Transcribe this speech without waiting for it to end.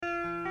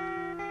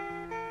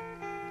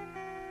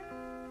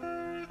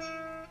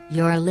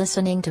You're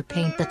listening to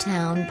Paint the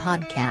Town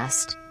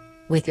podcast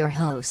with your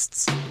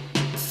hosts,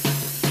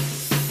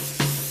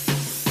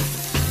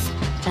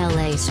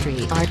 LA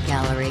Street Art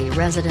Gallery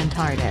resident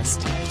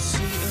artist,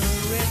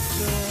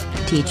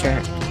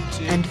 teacher,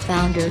 and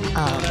founder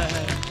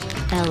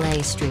of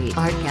LA Street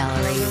Art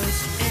Gallery,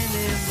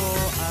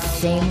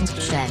 James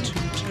Shen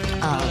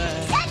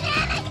of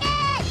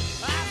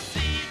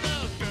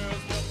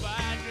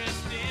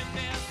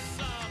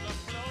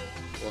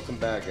Welcome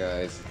back,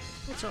 guys.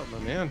 What's up, my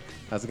man?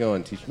 How's it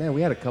going, Teach? Man,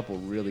 we had a couple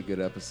really good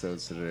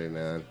episodes today,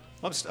 man.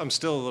 I'm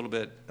still a little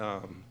bit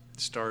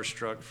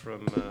starstruck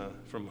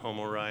from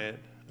Homo Riot.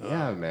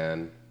 Yeah,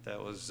 man.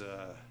 That was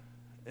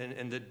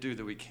and the dude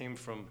that we came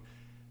from.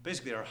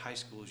 Basically, our high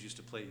schools used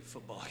to play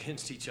football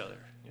against each other.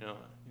 You know,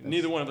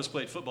 neither one of us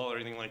played football or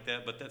anything like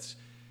that. But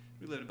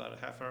we lived about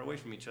a half hour away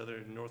from each other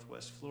in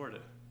Northwest Florida.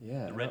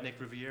 Yeah. The Redneck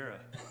Riviera.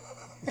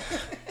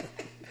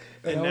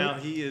 And now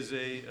he is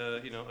a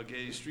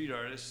gay street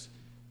artist.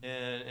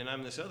 And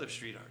I'm this other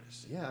street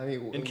artist. Yeah, I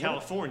mean, in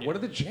California. What are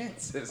the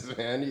chances,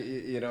 man?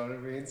 You know what I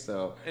mean?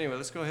 So anyway,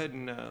 let's go ahead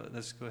and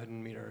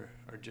meet our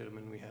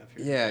gentleman we have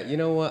here. Yeah, you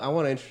know what? I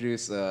want to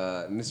introduce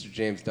Mr.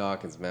 James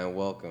Dawkins, man.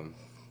 Welcome.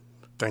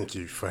 Thank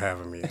you for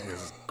having me.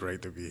 It's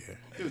great to be here.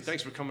 Dude,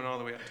 thanks for coming all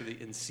the way up to the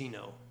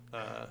Encino.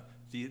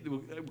 We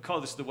call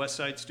this the West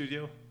Side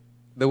Studio.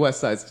 The West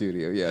Side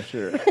Studio. Yeah,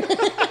 sure.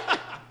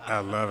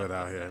 I love it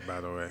out here, by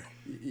the way.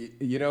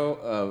 You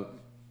know.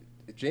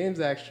 James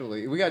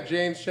we got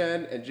James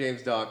Shen and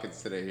James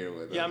Dawkins today here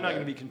with us. Yeah, I'm not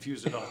going to be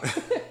confused at all.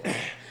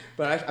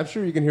 But I'm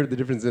sure you can hear the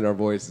difference in our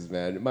voices,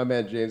 man. My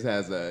man James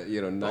has a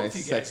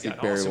nice, sexy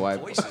Barry White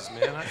voices,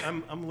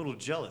 man. I'm a little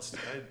jealous.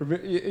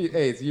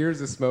 Hey, it's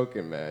years of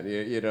smoking, man.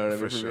 You know what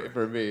I mean? Sure.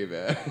 For me,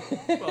 man.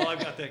 Well,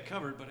 I've got that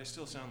covered, but I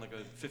still sound like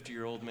a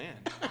 50-year-old man.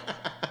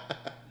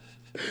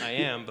 I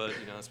am, but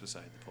that's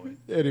beside the point.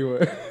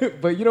 Anyway,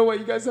 but you know what?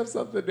 You guys have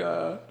something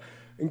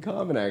in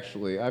common,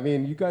 actually. I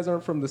mean, you guys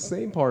aren't from the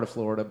same part of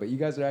Florida, but you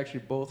guys are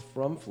actually both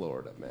from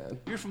Florida, man.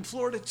 You're from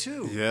Florida,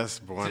 too. Yes,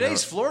 born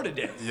Today's up. Florida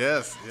Day.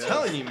 Yes. I'm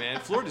telling you, man,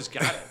 Florida's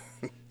got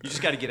it. You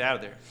just got to get out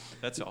of there.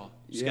 That's all.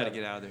 You just got to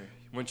get out of there.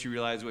 Once you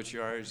realize what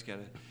you are, you just got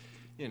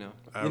to,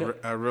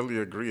 I really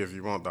agree if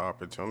you want the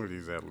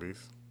opportunities, at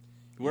least.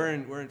 Where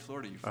in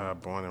Florida are you from?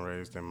 Born and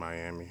raised in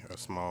Miami, a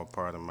small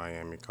part of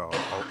Miami called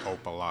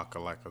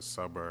Opelika, like a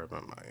suburb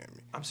of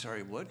Miami. I'm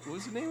sorry, what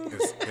was the name of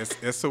it?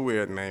 It's a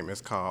weird name. It's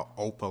called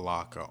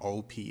Opelika,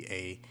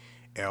 Opalocka.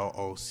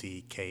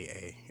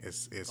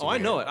 It's weird. I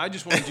know it. I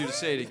just wanted you to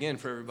say it again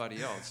for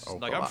everybody else.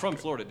 Like, I'm from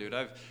Florida, dude.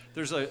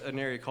 There's an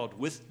area called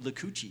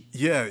Withlacoochee.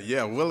 Yeah,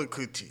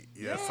 Willacoochee.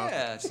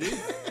 Yeah, see?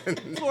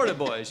 Florida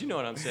boys, you know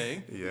what I'm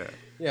saying. Yeah.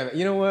 Yeah,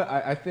 you know what?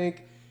 I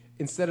think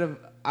instead of...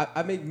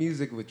 I make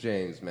music with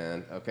James,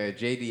 man. Okay,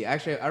 JD.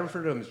 Actually, I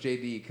refer to him as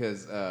JD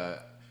because,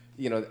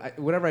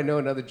 whenever I know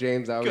another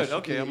James, I always... Good,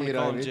 okay, I'm going to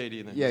call him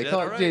JD then. Yeah,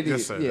 call him JD.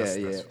 Yes, sir. Yeah,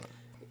 that's fine.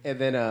 And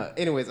then,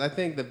 anyways, I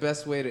think the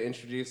best way to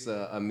introduce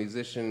a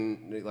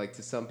musician, like,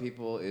 to some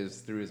people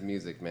is through his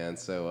music, man.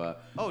 So,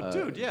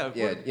 dude, yeah.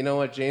 Yeah, you know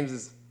what? James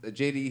is...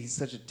 JD, he's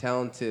such a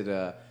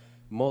talented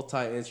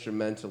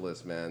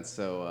multi-instrumentalist, man.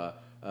 So...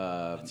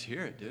 let's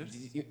hear it,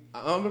 dude.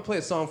 I'm going to play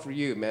a song for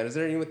you, man. Is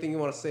there anything you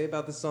want to say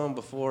about this song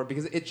before?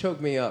 Because it choked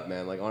me up,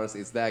 man. Like,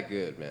 honestly, it's that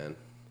good, man.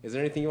 Is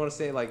there anything you want to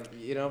say? Like,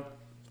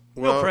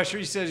 Well, no pressure.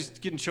 You said he's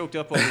getting choked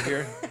up over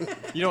here.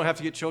 You don't have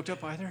to get choked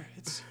up either.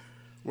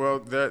 Well,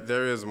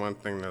 there is one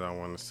thing that I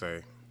want to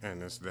say,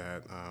 and it's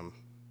that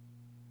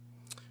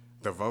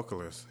the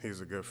vocalist, he's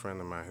a good friend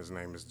of mine. His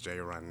name is Jay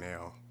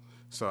Ronell.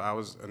 So I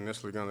was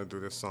initially going to do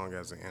this song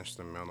as an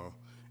instrumental,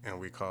 and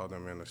we called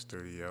him in the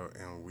studio,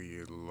 and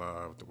we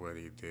loved what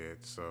he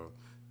did. So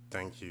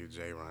thank you,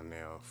 Jay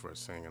Ronell, for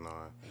singing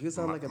on. He was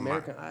on like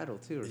American Idol,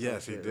 too. Or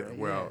yes, he did. Right?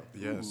 Well,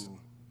 yeah. Yes. Ooh.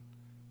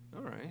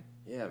 All right.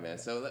 Yeah, man.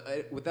 So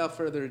without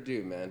further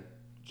ado, man,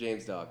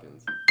 James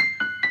Dawkins.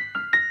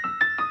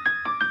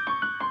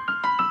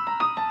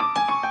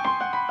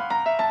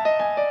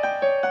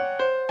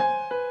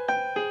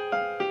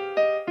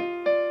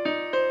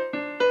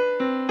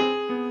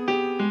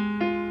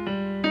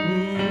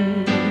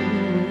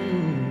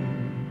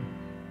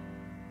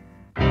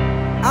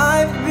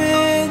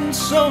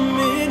 So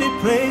many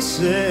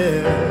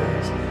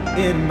places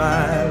in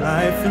my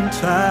life and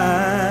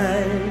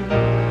time.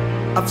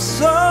 I've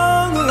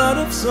sung a lot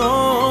of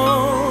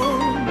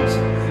songs,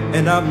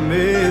 and I've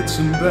made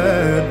some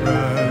bad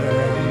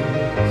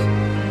rhymes.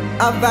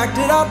 I've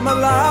acted out my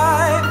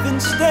life in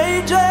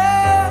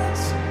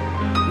stages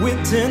with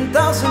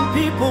 10,000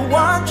 people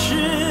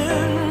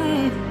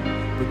watching,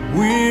 but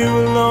we're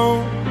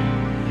alone,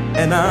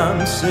 and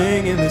I'm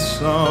singing this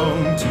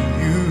song to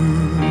you.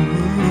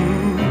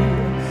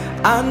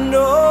 I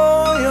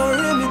know your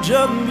image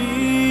of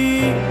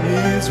me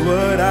is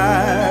what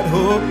I'd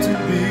hope to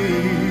be.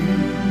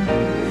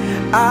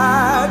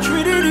 I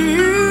treated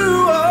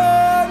you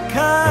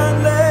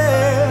unkindly,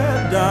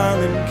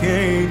 darling,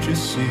 can't you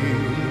see?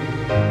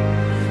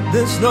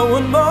 There's no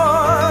one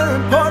more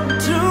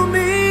important to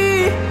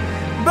me,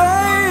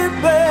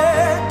 baby,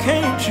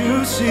 can't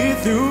you see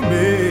through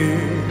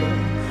me?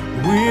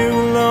 we're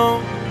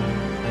alone,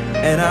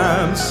 and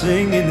I'm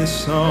singing this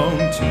song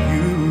to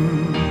you.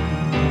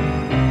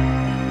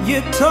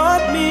 You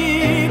taught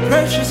me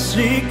precious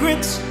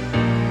secrets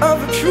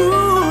of a true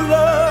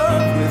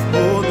love,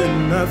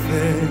 withholding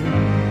nothing.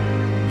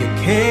 You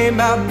came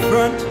out in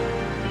front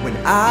when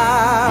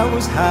I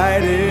was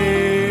hiding,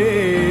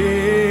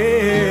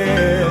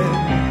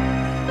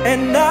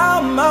 and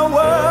now my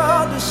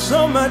world is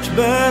so much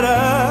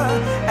better.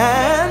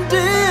 And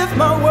if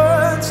my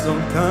words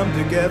don't come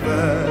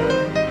together,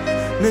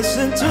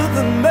 listen to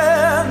the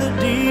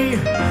melody,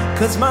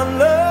 'cause my love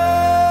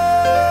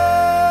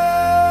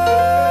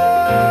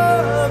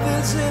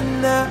is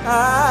in the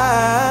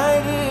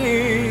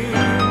hiding,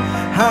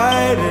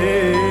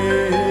 hiding.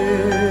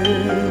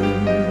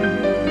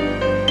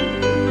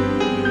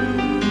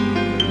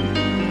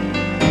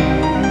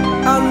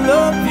 I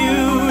love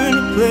you in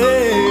a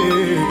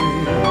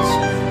place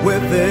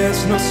where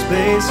there's no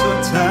space or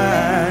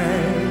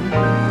time.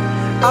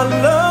 I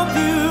love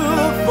you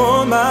for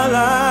my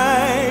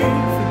life,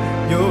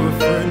 you're a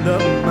friend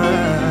of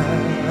mine.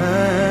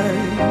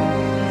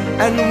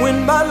 And when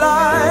my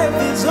life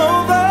is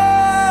over,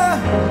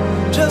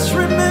 just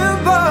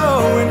remember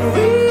when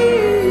we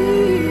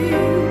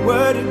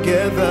were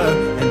together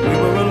and we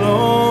were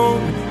alone,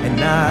 and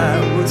I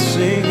was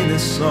singing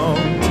this song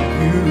to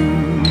you.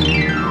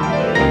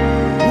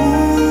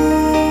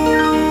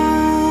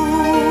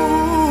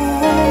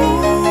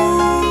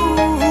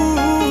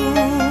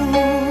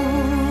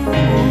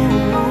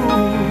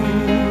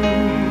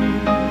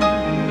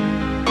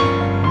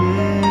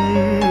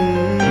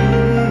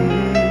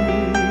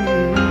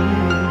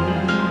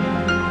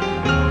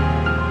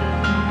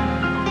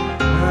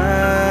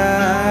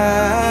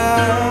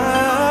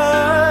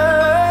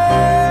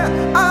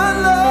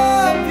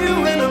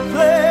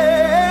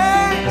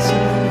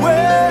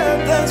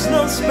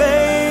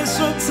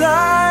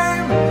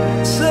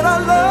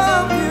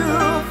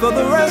 For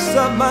the rest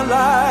of my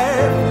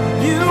life,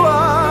 you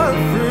are a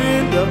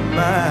friend of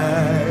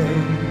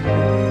mine.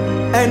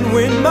 And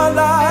when my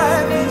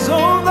life is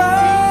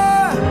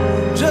over,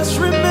 just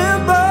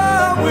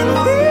remember when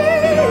we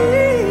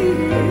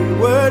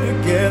were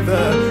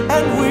together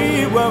and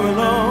we were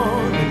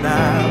alone, and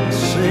I was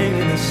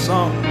singing this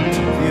song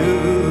to you.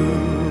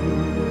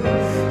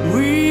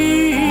 We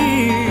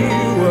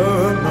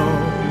were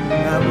alone,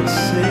 and I was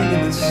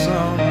singing this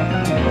song to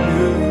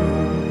you.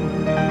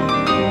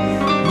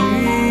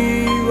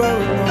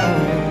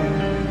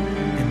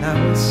 I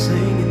was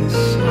singing this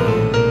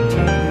song to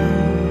you.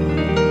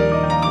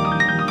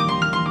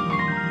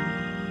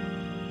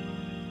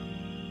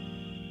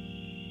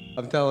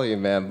 I'm telling you,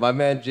 man. My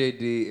man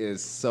JD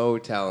is so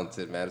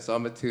talented, man. So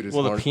I'm a toot his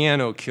Well, the horn.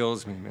 piano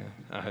kills me, man.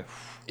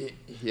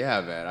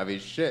 Yeah, man. I mean,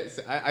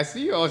 shit. I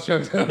see you all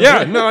showed up.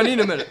 Yeah, no, I need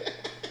a minute.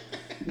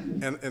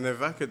 And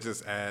if I could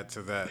just add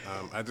to that,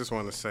 I just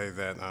want to say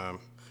that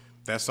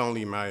that's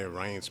only my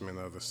arrangement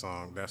of the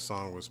song. That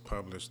song was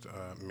published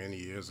many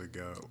years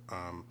ago.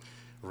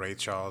 Ray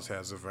Charles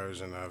has a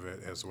version of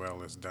it, as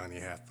well as Donny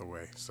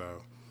Hathaway.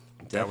 So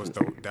that was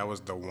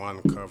the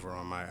one cover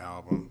on my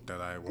album that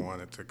I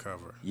wanted to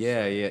cover.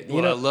 Yeah, yeah.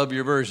 You know, I love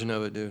your version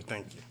of it, dude.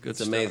 Thank you. Good It's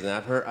stuff. amazing.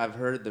 I've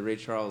heard the Ray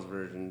Charles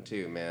version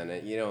too, man.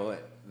 And you know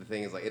what? The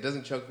thing is, like, it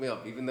doesn't choke me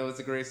up, even though it's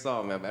a great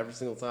song, man. But every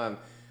single time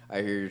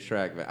I hear your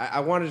track, man,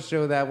 I wanted to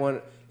show that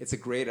one. It's a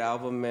great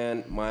album,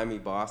 man. Miami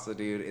Bossa,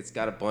 dude. It's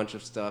got a bunch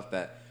of stuff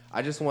that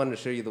I just wanted to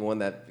show you the one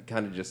that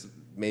kind of just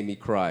made me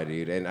cry,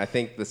 dude. And I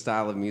think the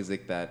style of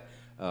music that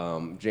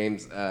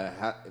James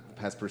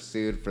has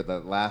pursued for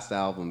the last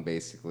album,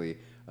 basically,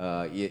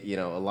 you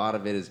know, a lot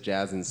of it is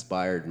jazz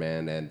inspired,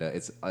 man, and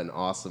it's an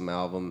awesome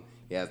album.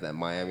 He has that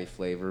Miami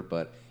flavor,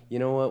 but you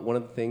know what? One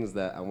of the things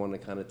that I want to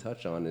kind of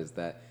touch on is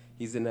that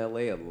he's in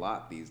LA a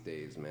lot these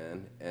days,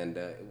 man. And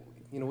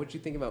you know, what do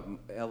you think about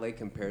LA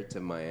compared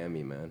to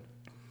Miami, man?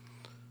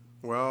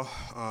 Well,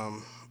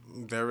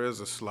 there is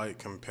a slight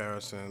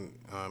comparison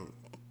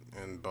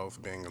in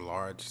both being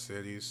large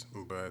cities,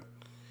 but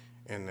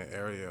in the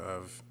area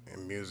of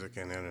music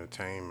and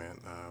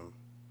entertainment,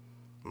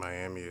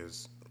 Miami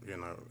is, you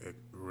know,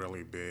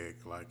 really big,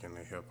 like in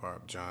the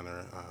hip-hop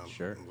genre,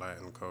 Sure.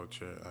 Latin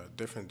culture,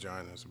 different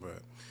genres,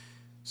 but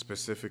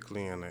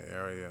specifically in the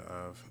area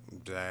of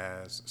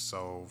jazz,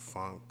 soul,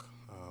 funk,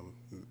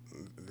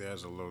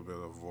 there's a little bit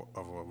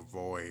of a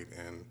void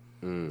in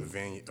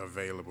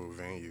available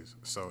venues.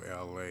 So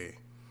LA,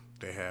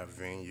 they have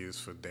venues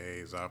for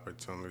days,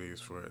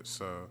 opportunities for it.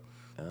 So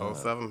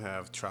both of them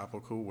have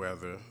tropical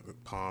weather,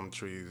 palm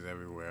trees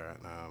everywhere.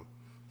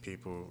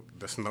 People,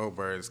 the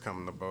snowbirds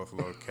come to both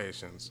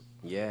locations.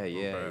 Yeah,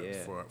 yeah, But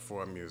yeah.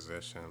 for a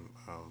musician,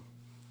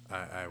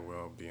 I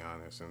will be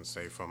honest and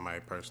say from my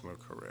personal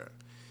career,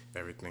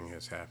 everything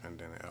has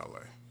happened in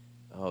LA.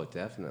 Oh,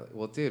 definitely.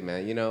 Well, dude,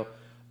 man, you know,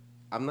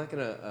 I'm not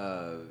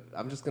gonna.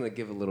 I'm just gonna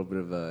give a little bit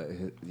of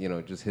a, you know,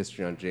 just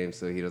history on James,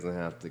 so he doesn't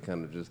have to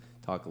kind of just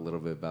talk a little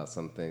bit about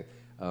something.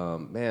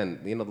 Man,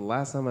 you know, the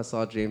last time I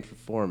saw James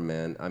perform,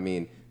 man, I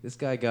mean, this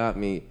guy got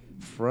me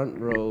front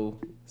row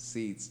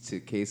seats to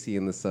Casey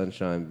and the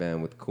Sunshine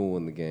Band with Kool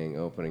and the Gang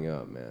opening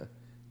up, man.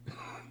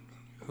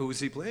 Who was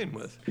he playing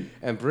with?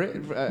 And Britt,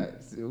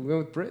 we went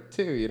with Britt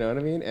too. You know what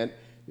I mean? And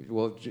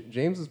well,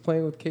 James was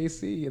playing with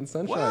KC and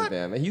Sunshine What?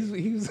 Band. Man,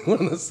 he was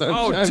one of the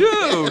Sunshine.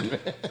 Oh, dude!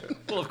 Band, man.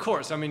 Well, of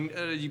course. I mean,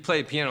 you play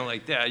a piano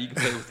like that, you can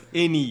play with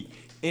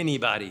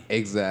anybody.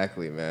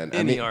 Exactly, man.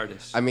 Any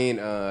artist. I mean,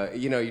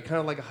 you know, you're kind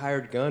of like a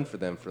hired gun for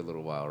them for a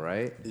little while,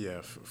 right?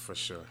 Yeah, for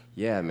sure.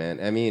 Yeah, man.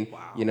 I mean,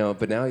 Wow. you know,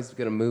 but now he's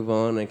gonna move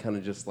on and kind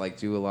of just like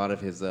do a lot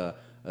of his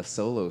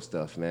solo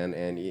stuff, man.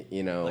 And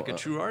you know, Like a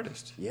true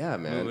artist. yeah,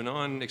 man. Moving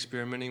on,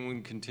 experimenting,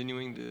 and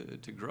continuing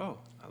to grow.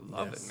 I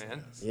love it,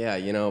 man. Yeah,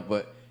 you know,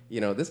 but you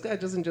know, this guy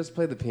doesn't just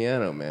play the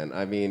piano, man.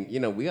 I mean, you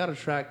know, we got a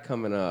track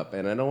coming up,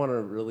 and I don't want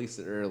to release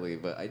it early,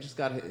 but I just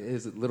got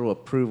his little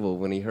approval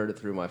when he heard it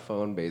through my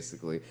phone,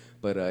 basically.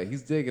 But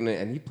he's digging it,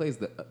 and he plays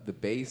the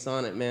bass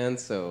on it, man.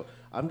 So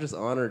I'm just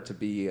honored to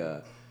be.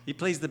 He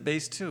plays the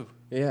bass too.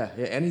 Yeah,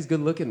 and he's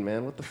good looking,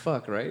 man. What the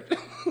fuck, right?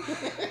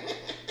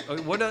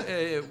 What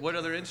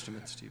other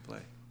instruments do you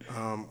play?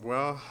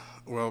 Well.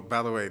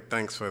 By the way,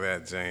 thanks for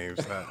that, James.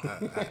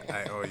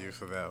 I owe you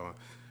for that one.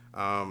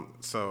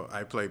 So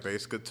I play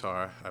bass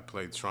guitar. I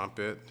play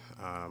trumpet.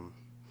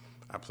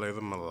 I play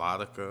the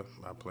melodica.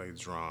 I play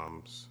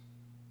drums.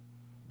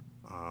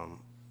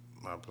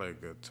 I play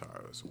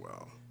guitar as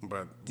well.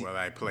 But what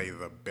I play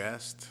the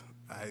best,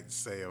 I'd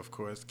say, of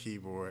course,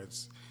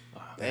 keyboards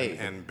Hey.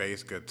 and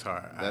bass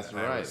guitar. That's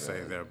I right, would say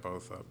man. they're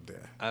both up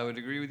there. I would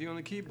agree with you on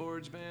the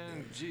keyboards,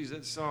 man. Jeez,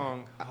 that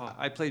song.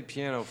 I played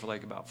piano for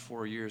like about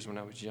 4 years when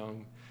I was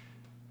young.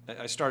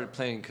 I started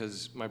playing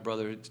because my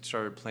brother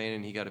started playing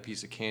and he got a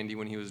piece of candy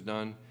when he was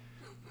done.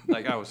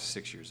 Like I was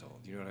 6 years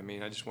old, you know what I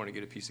mean? I just wanted to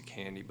get a piece of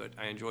candy, but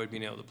I enjoyed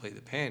being able to play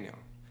the piano.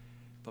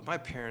 But my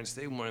parents,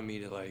 they wanted me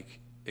to like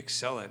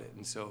excel at it,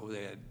 and so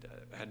they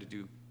had to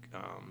do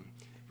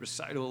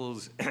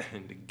recitals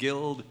and the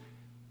guild.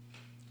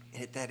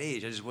 And at that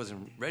age, I just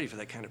wasn't ready for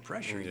that kind of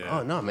pressure. you know? Yeah.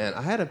 Oh no, man!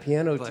 I had a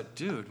piano. But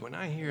dude, when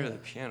I hear the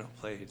piano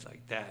played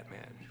like that,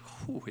 man,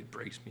 whew, it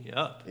breaks me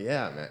up.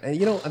 Yeah, man. And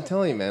you know, I'm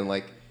telling you, man.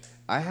 Like,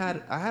 I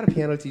had a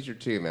piano teacher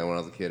too, man, when I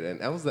was a kid,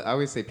 and that was I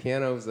always say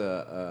piano's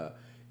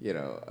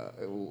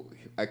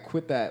I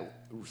quit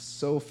that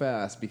so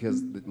fast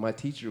because my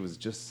teacher was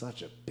just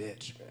such a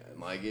bitch, man.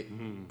 Like it,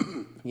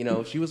 you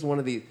know, she was one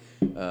of the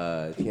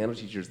piano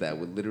teachers that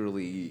would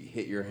literally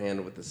hit your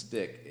hand with a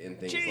stick and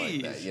things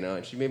like that, Jeez. you know.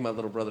 And she made my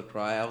little brother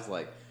cry. I was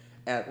like,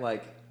 at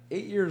like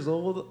 8 years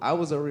old, I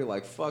was already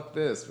like, fuck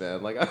this,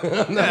 man. Like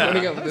I'm not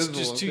putting up with That's this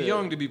just too bullshit.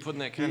 young to be putting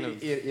that kind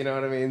of. You know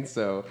what I mean?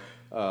 So,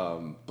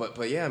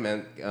 but yeah,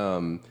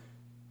 man.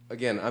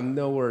 Again, I'm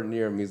nowhere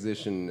near a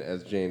musician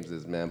as James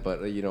is, man.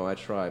 But you know, I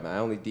try, man. I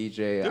only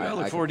DJ. Dude, I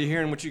look forward to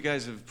hearing what you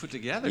guys have put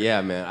together.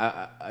 Yeah, man.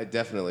 I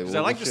definitely. 'Cause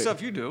I like the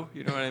stuff you do.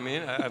 You know what I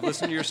mean? I've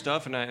listened to your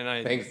stuff, and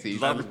I Thanks,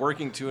 Steve. love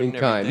working to it In and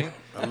kind. everything.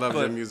 I love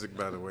your But- music,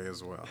 by the way,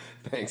 as well.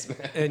 Thanks, man.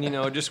 And you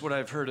know, just what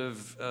I've heard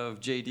of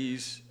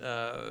JD's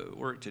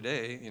work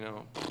today, you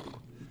know,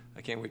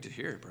 I can't wait to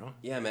hear it, bro.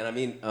 Yeah, man. I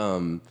mean,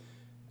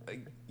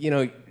 you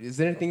know, is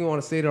there anything you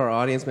want to say to our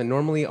audience, man?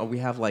 Normally, we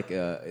have like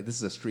this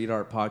is a street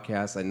art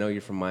podcast. I know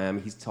you're from Miami.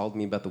 He's told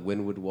me about the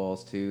Wynwood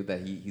Walls too,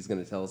 that he's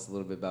going to tell us a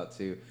little bit about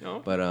too. Oh.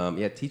 But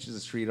yeah, Teach is a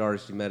street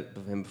artist. You met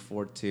him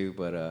before too.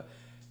 But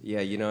yeah,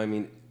 you know, I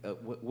mean,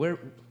 where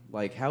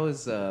like how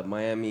is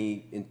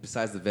Miami,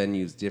 besides the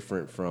venues,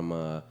 different from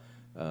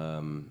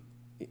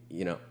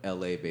you know,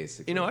 LA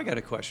basically? You know, I got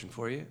a question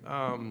for you.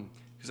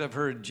 Because I've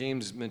heard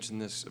James mention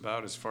this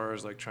about as far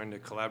as like trying to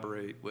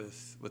collaborate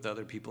with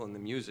other people in the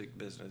music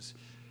business,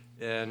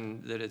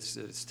 and that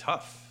it's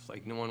tough.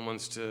 Like no one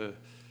wants to,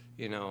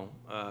 you know,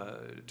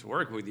 to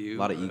work with you. A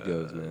lot of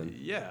egos, man.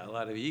 Yeah, a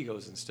lot of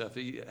egos and stuff.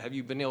 Have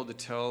you been able to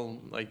tell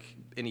like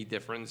any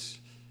difference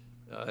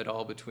at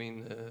all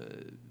between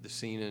the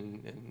scene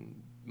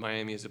in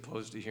Miami as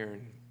opposed to here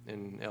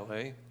in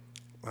LA?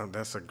 Well,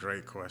 that's a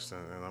great question,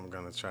 and I'm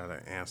going to try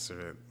to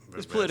answer it.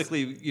 It's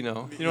politically, you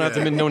know, you don't have to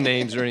mention no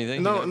names or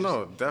anything. No, you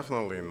know, no,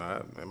 definitely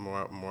not.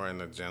 More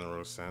in a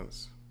general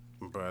sense.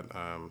 But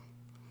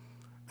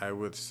I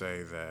would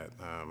say that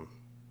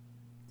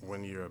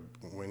when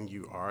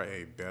you are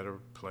a better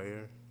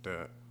player,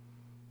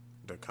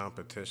 the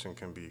competition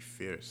can be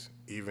fierce,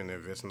 even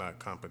if it's not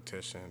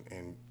competition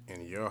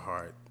in your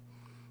heart.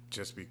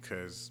 Just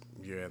because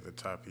you're at the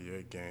top of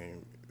your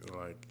game,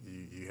 like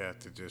you have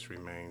to just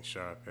remain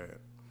sharp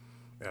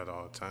at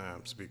all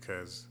times,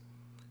 because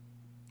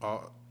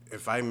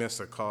if I miss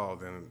a call,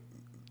 then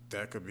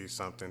that could be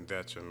something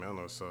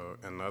detrimental. So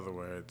in other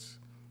words,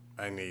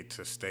 I need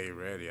to stay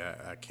ready.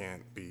 I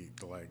can't be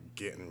like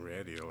getting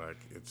ready like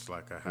it's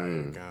like a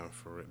hired gun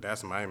for it.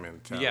 That's my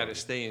mentality. you got to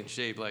stay in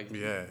shape, like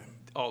Yeah.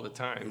 all the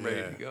time, ready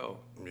Yeah. to go.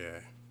 Yeah.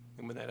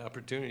 And when that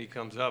opportunity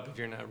comes up, if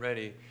you're not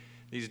ready,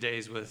 these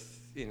days with,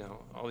 you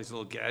know, all these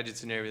little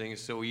gadgets and everything,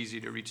 it's so easy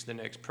to reach the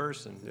next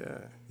person. Yeah,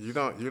 you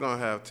don't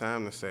have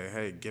time to say,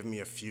 "Hey, give me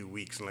a few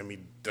weeks, and let me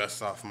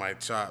dust off my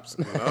chops."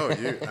 No,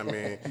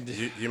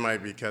 you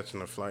might be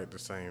catching a flight the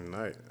same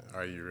night.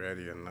 Are you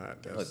ready or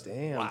not? Oh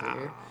damn,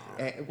 Wow.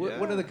 dude! And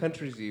what are the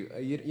countries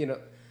you know?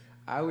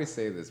 I always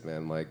say this,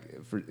 man. Like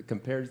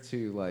compared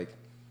to like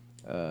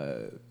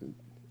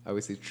I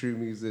always say true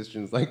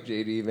musicians like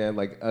JD, man,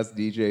 like us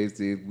DJs,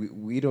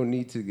 dude, we don't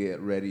need to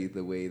get ready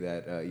the way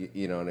that,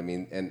 you know what I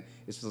mean? And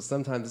it's just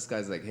sometimes this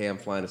guy's like, hey, I'm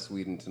flying to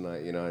Sweden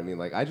tonight, you know what I mean?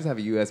 Like, I just have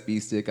a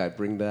USB stick, I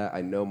bring that,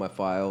 I know my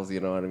files, you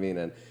know what I mean?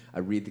 And I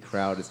read the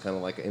crowd, it's kind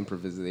of like an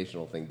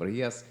improvisational thing. But he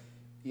has,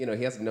 you know,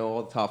 he has to know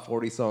all the top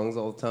 40 songs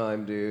all the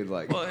time, dude.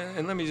 Like, Well,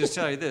 and let me just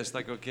tell you this,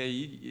 like,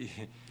 okay,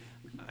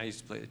 I used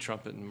to play the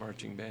trumpet in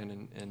marching band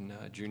in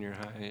junior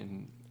high,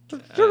 and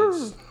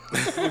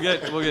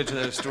we'll get to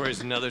those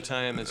stories another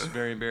time. It's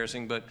very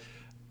embarrassing, but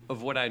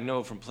of what I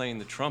know from playing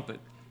the trumpet,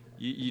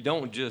 you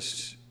don't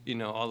just, you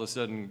know, all of a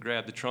sudden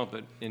grab the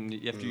trumpet and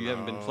after you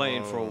haven't been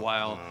playing for a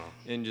while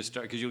and just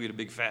start, because you'll get a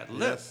big fat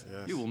lip. Yes,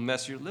 yes. You will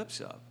mess your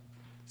lips up.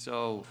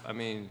 So, I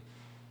mean,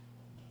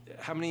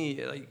 how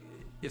many, like,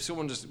 if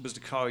someone just was to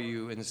call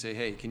you and say,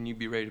 hey, can you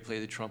be ready to play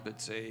the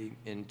trumpet, say,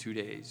 in 2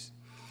 days?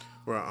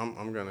 Well,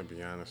 I'm going to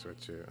be honest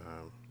with you.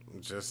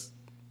 Just,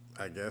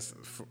 I guess,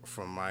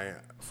 for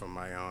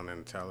my own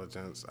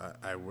intelligence,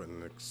 I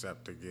wouldn't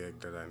accept a gig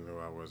that I knew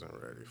I wasn't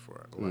ready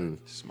for.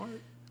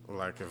 Smart.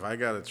 Like if I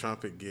got a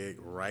trumpet gig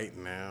right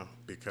now,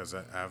 because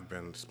I've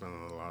been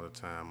spending a lot of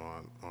time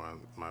on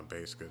my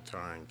bass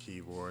guitar and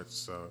keyboards,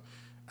 so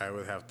I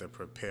would have to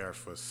prepare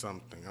for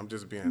something. I'm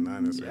just being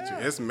honest with you.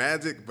 It's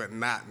magic, but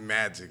not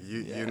magic.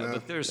 You know.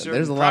 But there's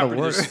There's certain a lot of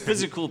properties, work.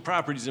 physical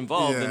properties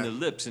involved in Yeah. the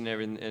lips and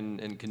everything,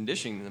 and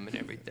conditioning them and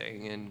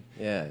everything. And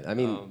yeah, I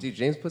mean, dude,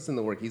 James puts in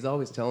the work. He's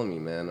always telling me,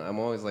 man. I'm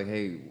always like,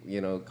 hey, you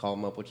know, call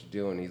him up, what you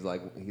doing? He's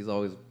like, he's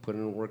always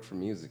putting in work for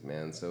music,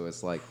 man. So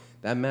it's like,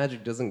 that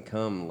magic doesn't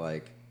come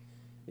like,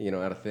 you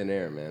know, out of thin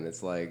air, man.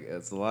 It's like,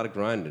 it's a lot of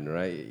grinding,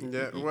 right?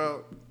 Yeah,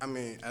 well, I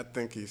mean, I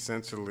think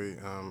essentially,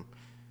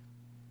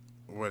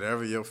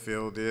 whatever your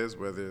field is,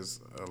 whether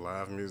it's a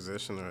live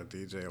musician or a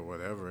DJ or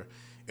whatever,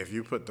 if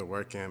you put the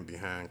work in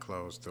behind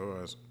closed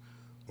doors,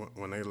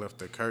 when they lift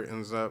the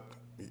curtains up,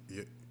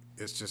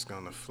 it's just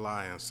going to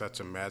fly in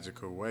such a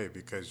magical way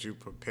because you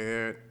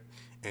prepared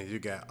and you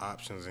got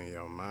options in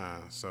your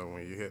mind. So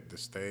when you hit the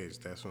stage,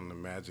 that's when the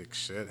magic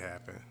should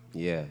happen.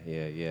 Yeah.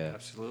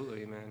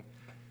 absolutely, man.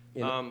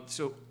 You know-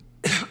 So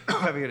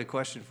I've got a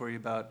question for you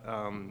about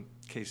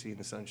Casey and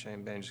the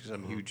Sunshine Band, just because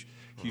I'm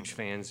huge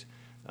fans.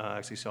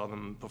 Actually saw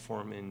them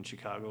perform in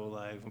Chicago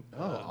live.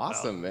 Oh,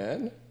 awesome,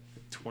 man.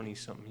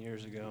 20-something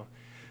years ago.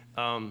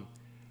 How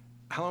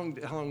long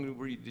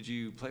did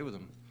you play with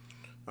them?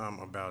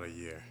 About a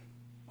year.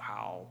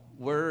 Wow.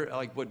 Where,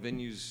 like, what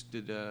venues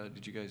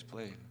did you guys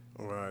play?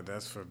 Well,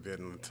 that's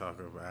forbidden to talk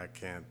about. I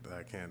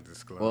can't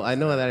disclose. Well, I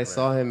know that I but-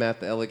 saw him at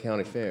the LA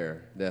County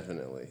Fair,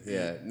 definitely.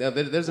 Yeah. No,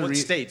 there's a What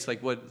states?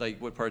 Like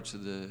what parts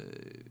of the?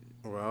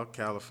 Well,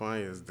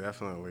 California is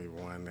definitely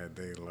one that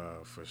they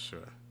love for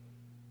sure.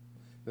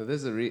 No,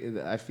 there's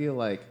I feel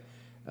like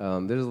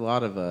there's a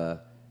lot of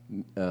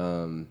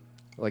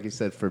like you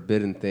said,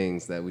 forbidden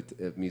things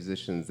that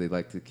musicians they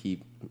like to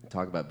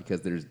talk about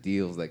because there's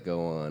deals that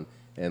go on,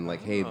 and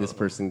like, hey, this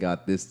person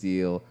got this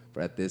deal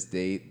at this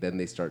date. Then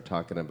they start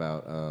talking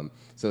about.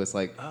 So it's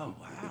like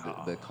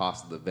the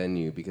cost of the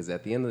venue, because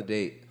at the end of the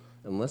day,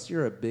 unless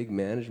you're a big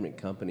management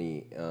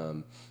company.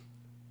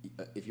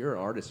 If you're an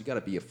artist, you got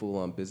to be a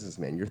full-on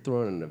businessman. You're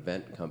throwing an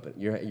event company.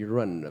 You're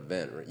running an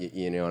event, right?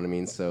 You know what I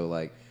mean? So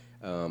like,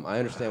 I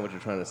understand what you're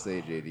trying to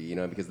say, JD. You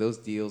know, because those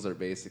deals are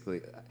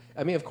basically.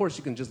 I mean, of course,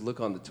 you can just look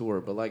on the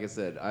tour, but like I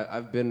said,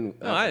 I've been.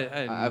 No, I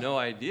had no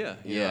idea.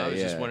 You know, Yeah, I was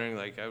just yeah. wondering,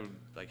 like,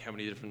 how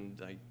many different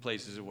like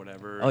places or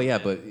whatever. Oh yeah,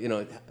 and- but you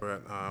know,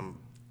 But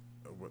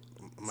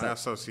my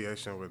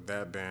association with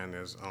that band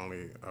is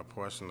only a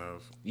portion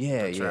of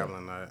the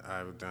traveling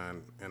I've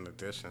done in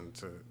addition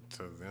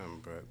to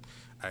them. But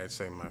I'd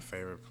say my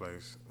favorite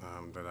place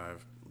that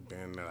I've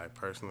been that I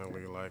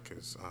personally like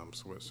is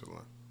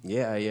Switzerland.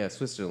 yeah,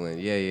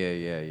 Switzerland,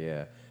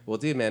 yeah. Well,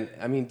 dude, man,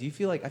 I mean, I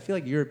feel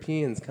like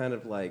Europeans kind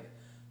of like,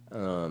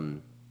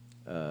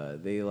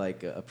 they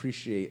like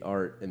appreciate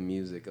art and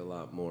music a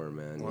lot more,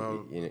 man.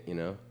 Well, you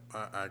know.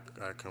 I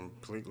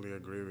completely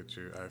agree with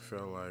you. I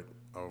feel like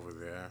over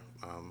there,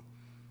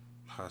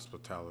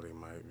 hospitality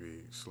might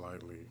be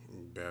slightly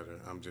better.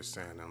 I'm just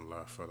saying in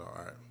love for the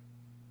art.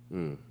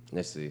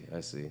 I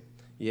see.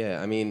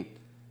 Yeah, I mean,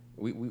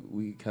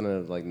 we kind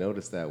of like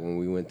noticed that when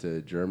we went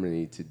to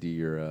Germany to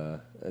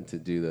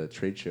do the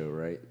trade show,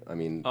 right? I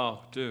mean, Oh,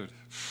 dude.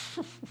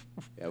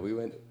 yeah, we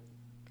went.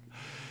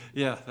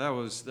 Yeah, that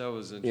was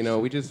interesting. You know,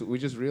 we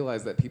just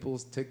realized that people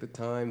take the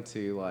time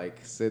to like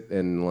sit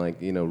and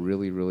like, you know,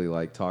 really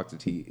like talk to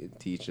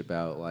teach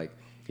about like,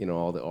 you know,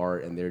 all the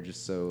art, and they're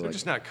just so They're like,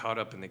 just not caught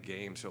up in the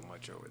game so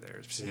much over there.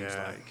 It seems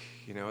Yeah. like,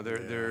 you know,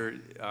 they're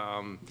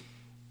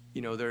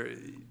you know,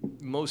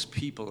 most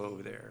people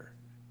over there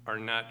are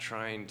not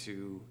trying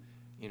to,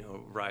 you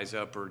know, rise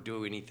up or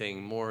do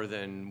anything more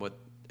than what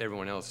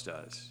everyone else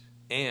does.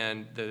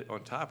 And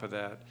on top of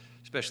that,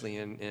 especially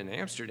in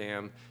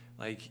Amsterdam,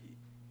 like,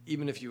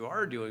 even if you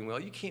are doing well,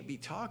 you can't be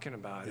talking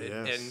about it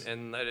Yes.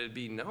 and let it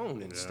be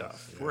known and Yes,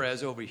 stuff. yes.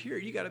 Whereas over here,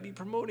 you got to be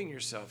promoting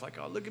yourself. Like,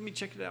 oh, look at me,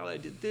 check it out. I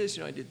did this,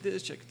 you know, I did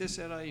this, check this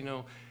out, you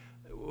know,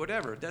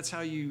 whatever. That's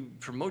how you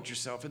promote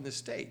yourself in the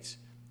States.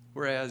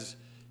 Whereas,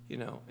 you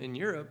know, in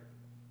Europe,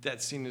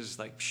 that's seen as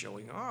like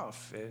showing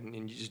off, and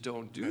you just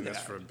don't do And that.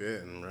 that's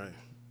forbidden, right?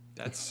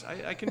 That's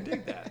I can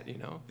dig that, you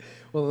know.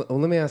 Well,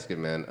 let me ask you,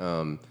 man.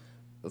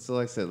 So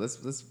like I said,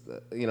 let's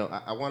you know,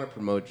 I want to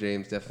promote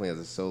James definitely as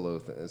a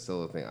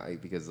solo thing,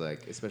 because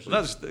like especially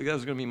Well, that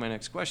was going to be my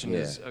next question.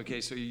 Is Yeah. okay.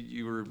 So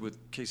you were with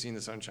Casey and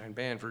the Sunshine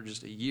Band for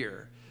just a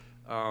year.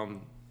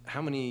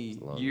 How many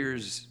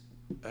years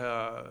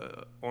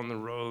on the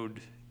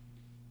road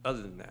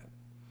other than that?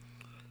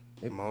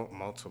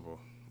 Multiple.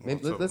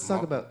 Maybe let's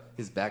talk about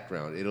his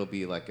background. It'll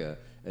be like a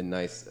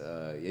nice,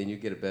 and you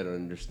get a better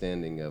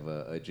understanding of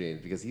James,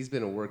 because he's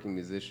been a working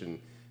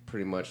musician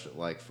pretty much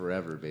like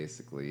forever,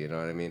 basically. You know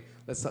what I mean?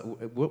 Let's talk.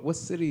 What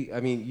city? I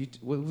mean,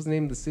 what was the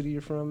name of the city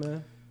you're from,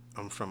 man?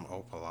 I'm from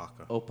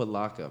Opelika.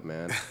 Opelika,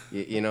 man.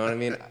 You know what I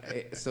mean?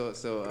 So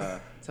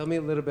tell me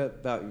a little bit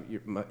about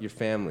your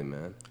family,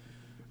 man.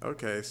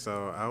 Okay,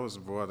 so I was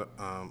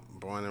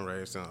born and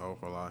raised in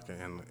Opelika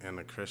in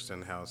a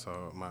Christian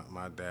household.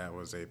 My dad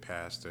was a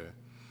pastor.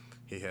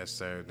 He had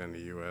served in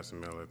the U.S.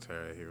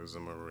 military. He was a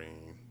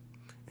Marine.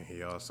 And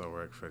he also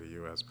worked for the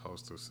U.S.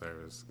 Postal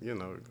Service. You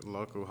know,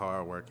 local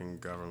hard-working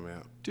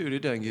government. Dude, it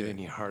doesn't get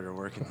any harder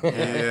working than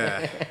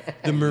that. Yeah.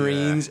 The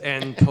Marines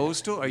and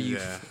Postal? Are you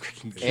Yeah.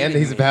 freaking kidding And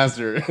he's a me?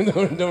 pastor.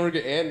 don't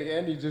forget.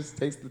 And he just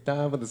takes the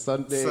time on the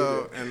Sunday.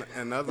 So,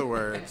 in other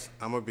words,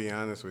 I'm gonna be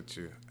honest with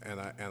you, and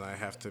I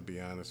have to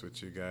be honest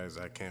with you guys.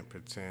 I can't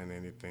pretend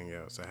anything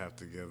else. I have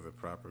to give the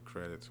proper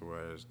credit to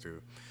where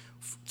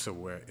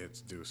it's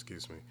due,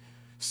 Excuse me.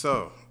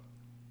 So,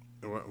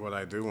 what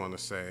I do want to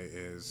say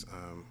is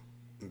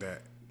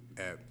that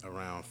at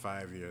around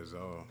 5 years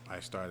old, I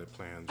started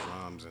playing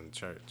drums in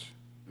church,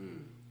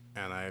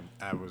 and I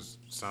was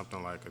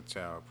something like a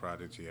child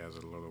prodigy as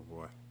a little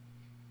boy.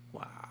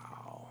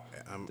 Wow.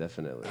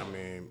 Definitely.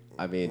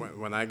 I mean,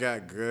 when I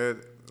got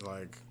good,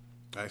 like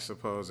I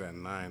suppose at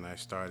 9, I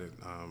started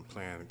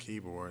playing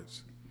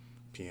keyboards,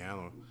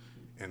 piano,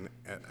 and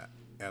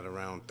at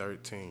around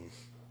 13,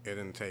 it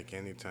didn't take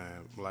any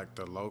time. Like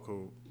the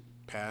local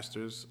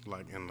pastors,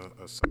 like in the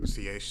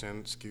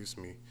association,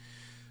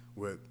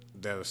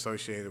 that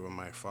associated with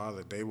my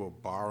father, they were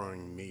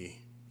borrowing me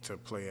to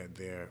play at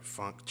their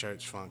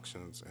church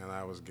functions, and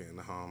I was getting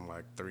home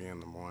like 3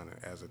 in the morning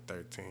as a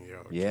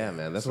 13-year-old. Yeah, kid.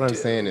 man. That's what I'm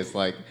saying. It's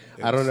like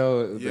I don't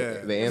know the Yeah.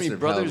 answer. How many to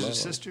brothers how or low.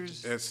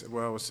 sisters?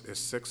 It's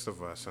 6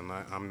 of us, and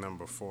I'm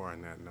number 4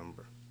 in that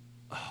number.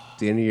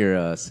 Do any of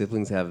your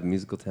siblings have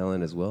musical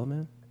talent as well,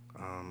 man?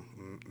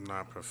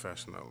 Not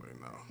professionally,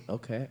 no.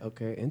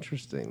 Okay,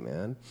 interesting,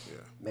 man.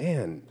 Yeah.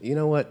 Man, you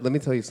know what? Let me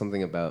tell you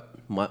something about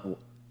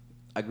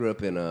I grew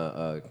up in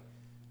a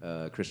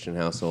Christian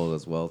household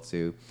as well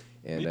too,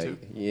 and Me too.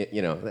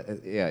 you know,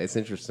 yeah, it's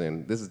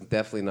interesting. This is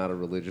definitely not a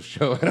religious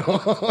show at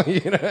all.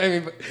 You know what I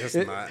mean? But It's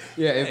not.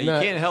 Yeah, it's you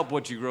not. can't help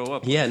what you grow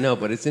up with. Yeah, no,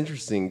 but it's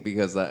interesting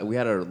because we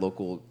had our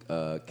local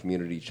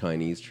community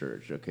Chinese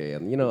church, okay?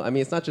 And, you know, I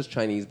mean, it's not just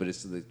Chinese, but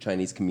it's the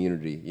Chinese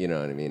community, you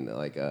know what I mean?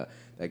 Like,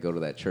 that go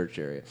to that church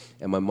area.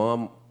 And my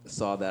mom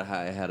saw that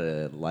I had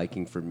a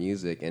liking for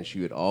music, and she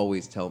would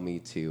always tell me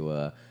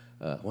to,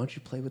 why don't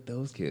you play with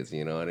those kids,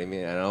 you know what I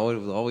mean? And I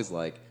was always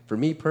like, for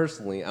me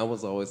personally, I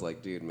was always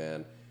like, dude,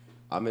 man,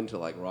 I'm into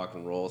like rock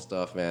and roll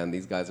stuff, man.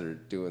 These guys are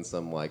doing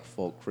some like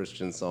folk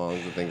Christian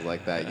songs and things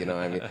like that, you know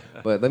what I mean?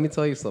 But let me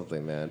tell you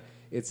something, man.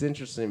 It's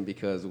interesting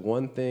because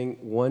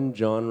one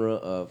genre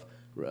of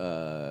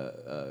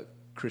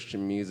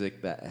Christian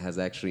music that has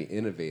actually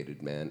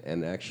innovated, man,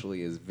 and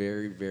actually is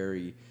very,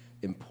 very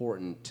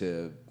important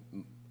to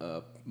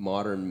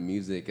modern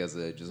music as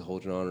a whole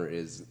genre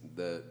is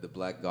the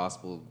black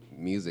gospel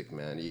music,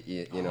 man.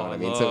 You know what I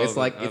mean? So it's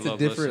like it's a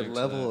different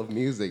level of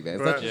music, man.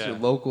 It's not just your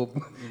local.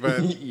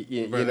 But,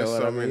 you but know there's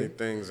what so I mean? many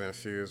things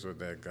infused with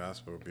that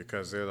gospel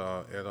because it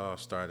all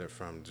started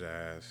from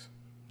jazz.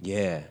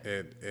 Yeah.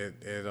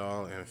 It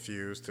all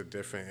infused to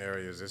different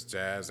areas. It's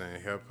jazz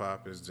and hip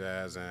hop is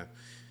jazz, and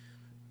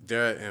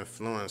there are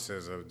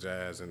influences of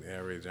jazz in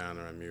every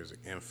genre of music.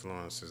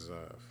 Influences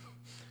of.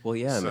 Well,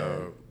 yeah,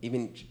 So-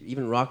 man.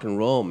 Even rock and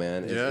roll,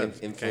 man, is Yeah, it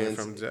came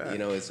influenced. from jazz. You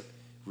know, is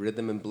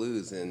rhythm and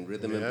blues, and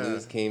rhythm and Yeah.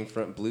 blues came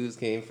from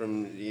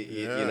you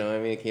Yeah. know what I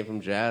mean? It came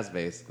from jazz,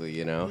 basically.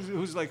 You know.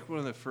 Who's like one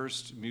of the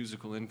first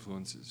musical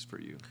influences for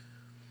you?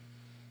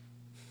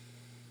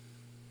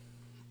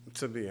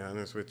 To be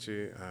honest with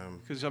you,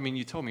 Because I mean,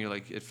 you told me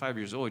like at 5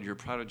 years old you're a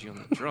prodigy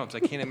on the drums. I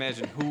can't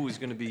imagine who is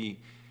going to be,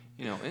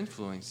 you know,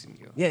 influencing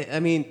you. Yeah, I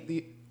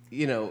mean,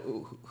 you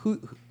know, who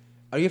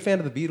are you a fan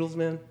of the Beatles,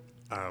 man?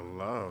 I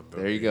love the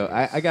There you go.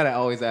 Beatles. I gotta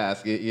always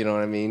ask, you know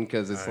what I mean?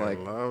 Because it's I like,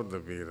 love the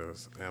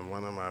Beatles, and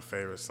one of my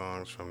favorite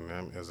songs from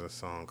them is a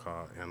song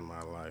called "In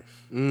My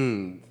Life."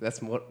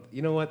 that's what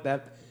you know. What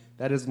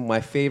that is my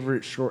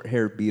favorite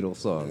short-haired Beatles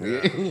song.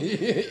 Yeah.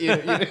 You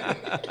know?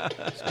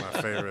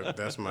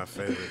 That's my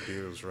favorite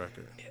Beatles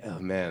record. Oh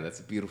man, that's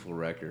a beautiful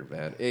record,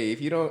 man. Hey, if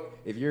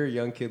you're a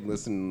young kid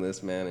listening to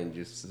this, man, and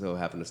just so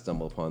happen to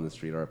stumble upon the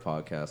Street Art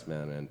Podcast,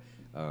 man, and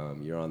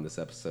you're on this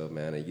episode,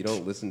 man, and you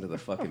don't listen to the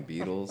fucking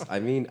Beatles. I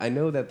mean, I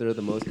know that they're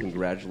the most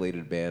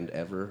congratulated band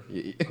ever.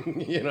 You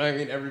know what I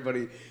mean?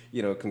 Everybody,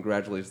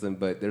 congratulates them,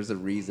 but there's a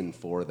reason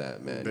for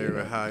that, man. They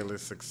were highly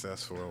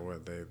successful at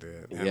what they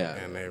did,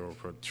 and they were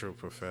true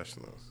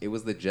professionals. It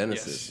was the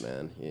genesis,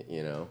 man,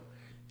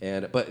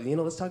 But,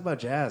 let's talk about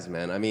jazz,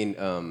 man. I mean...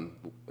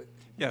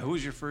 who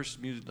was your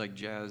first music, like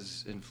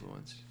jazz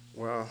influence?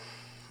 Well,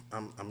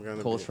 I'm going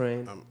to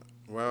Coltrane?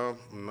 Well,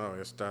 no,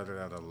 it started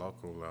at a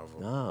local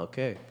level. Oh,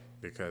 okay.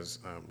 Because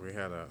we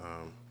had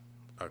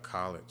a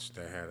college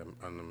that had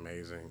an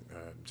amazing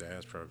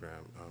jazz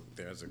program.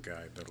 There's a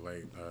guy, the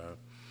late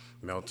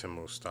Melton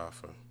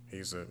Mustafa.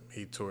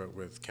 He toured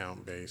with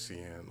Count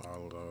Basie and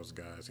all of those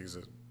guys. He's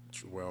a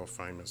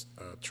famous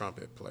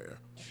trumpet player.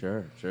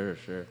 Sure.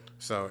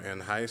 So in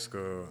high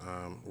school,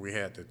 we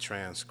had to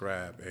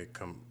transcribe a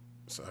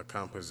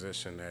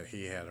composition that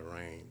he had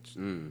arranged.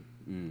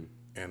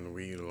 And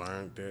we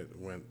learned it,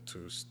 went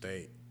to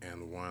state,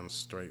 and won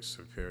straight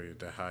superior,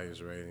 the highest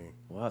rating.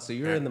 Wow, so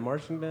you were in the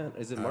marching band?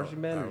 Is it marching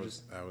band I or was,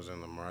 just? I was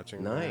in the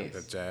marching band,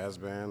 the jazz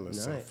band, the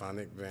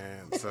symphonic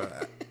band. So,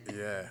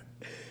 yeah.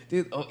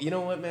 Dude, you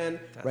know what, man?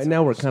 Right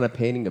now we're kind of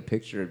painting a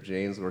picture of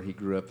James where he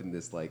grew up in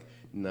this,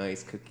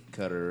 nice cookie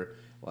cutter,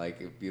 a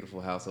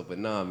beautiful household. But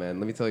nah, man,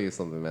 let me tell you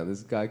something, man.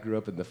 This guy grew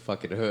up in the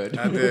fucking hood.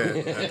 I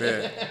did.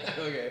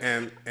 Okay.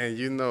 And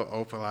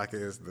Opelika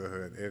is the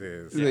hood. It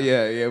is.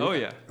 Yeah. Oh,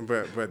 yeah.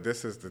 But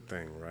this is the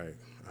thing, right?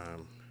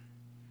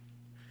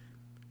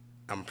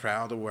 I'm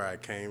proud of where I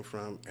came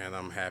from, and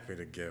I'm happy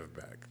to give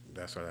back.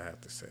 That's what I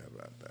have to say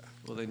about that.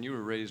 Well, then you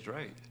were raised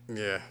right.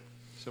 Yeah.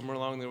 Somewhere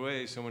along the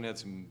way, someone had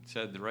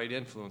the right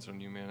influence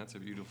on you, man. That's a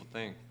beautiful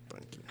thing.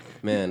 Thank you.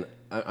 Man,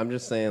 I'm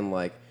just saying,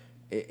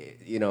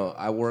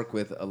 I work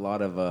with a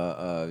lot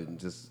of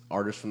just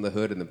artists from the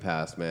hood in the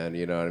past, man.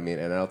 You know what I mean?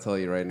 And I'll tell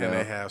you right now. And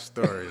they have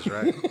stories,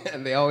 right?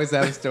 And they always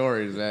have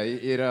stories,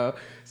 man.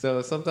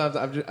 So sometimes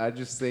I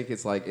just think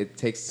it's it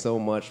takes so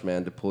much,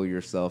 man, to pull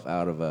yourself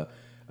out of a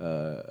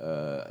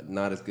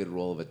not as good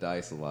roll of a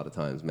dice a lot of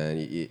times, man.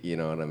 You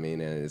know what I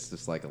mean? And it's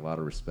just a lot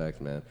of respect,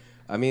 man.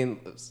 I mean,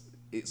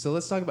 so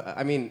let's talk about.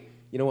 I mean.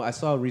 I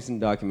saw a recent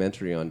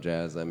documentary on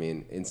jazz. I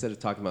mean, instead of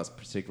talking about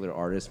particular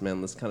artists,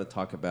 man, let's kind of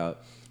talk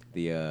about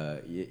the,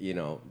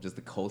 just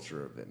the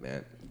culture of it,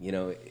 man.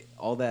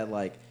 All that,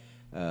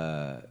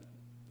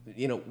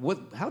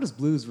 how does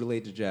blues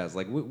relate to jazz?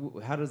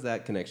 How does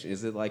that connection?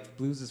 Is it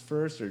blues is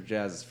first or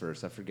jazz is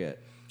first? I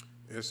forget.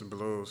 It's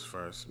blues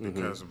first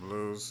because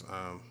blues,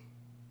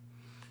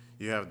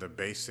 you have the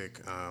basic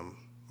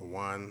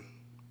 1,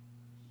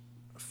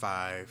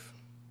 5,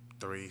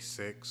 3,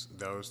 6,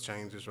 those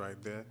changes right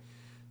there.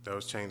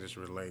 Those changes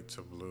relate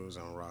to blues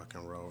and rock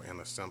and roll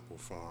in a simple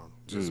form,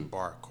 just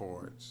bar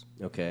chords.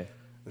 Okay.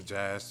 The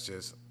jazz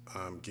just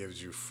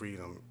gives you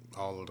freedom,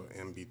 all of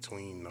the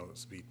in-between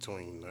notes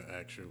between the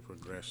actual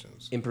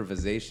progressions.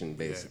 Improvisation,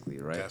 basically,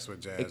 right? That's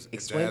what jazz.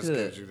 Explain jazz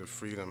gives you the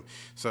freedom.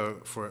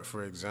 So,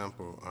 for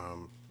example,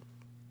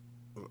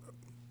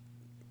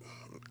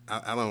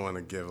 I don't want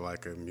to give a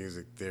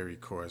music theory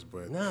course,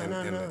 but in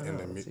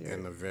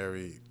a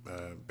very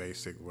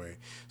basic way.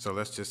 So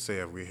let's just say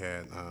if we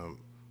had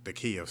the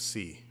key of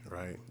C,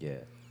 right?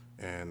 Yeah.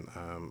 And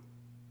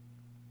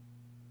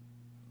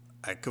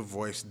I could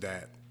voice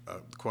that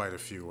quite a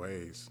few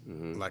ways.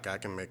 I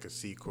can make a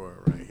C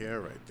chord right here,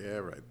 right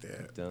there, right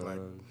there.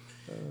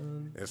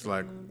 It's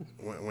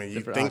when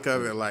you think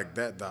of it like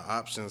that, the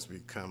options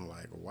become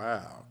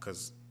wow,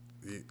 because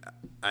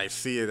I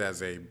see it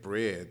as a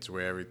bridge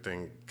where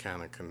everything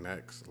kind of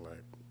connects.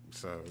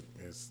 So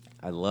it's.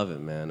 I love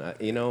it, man.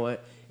 You know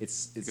what?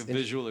 It's a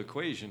visual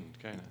equation,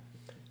 kind of.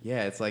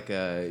 Yeah, it's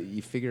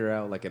you figure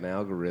out an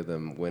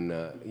algorithm when,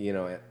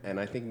 and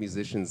I think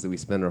musicians, that we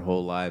spend our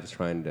whole lives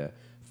trying to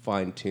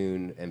fine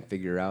tune and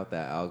figure out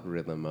that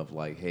algorithm of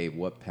hey,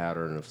 what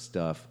pattern of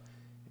stuff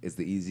is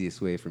the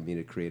easiest way for me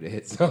to create a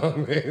hit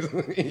song,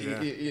 basically.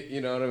 Yeah. You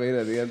know what I mean?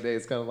 At the end of the day,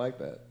 it's kind of like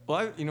that.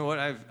 Well, you know what?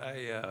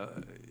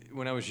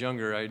 When I was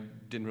younger, I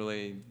didn't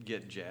really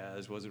get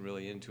jazz, wasn't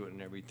really into it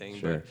and everything.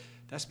 Sure. But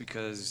that's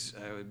because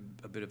I was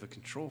a bit of a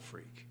control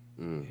freak.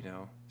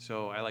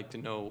 So I like to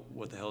know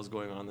what the hell's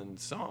going on in the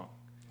song.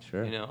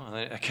 Sure.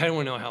 I kind of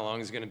want to know how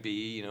long it's going to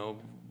be,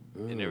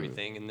 and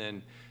everything. And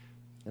then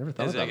Never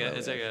thought about that.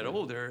 As I got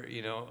older,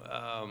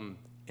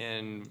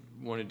 and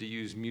wanted to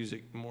use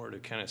music more to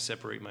kind of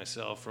separate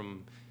myself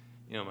from,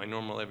 my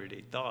normal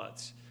everyday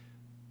thoughts,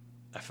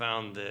 I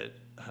found that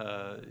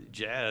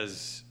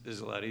jazz is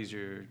a lot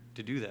easier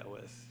to do that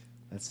with.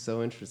 That's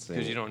so interesting.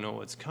 Because you don't know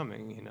what's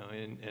coming,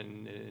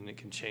 and it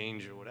can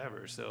change or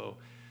whatever. So,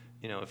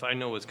 if I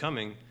know what's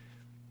coming,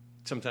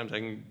 sometimes I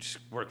can just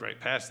work right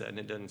past that, and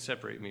it doesn't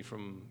separate me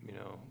from,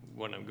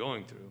 what I'm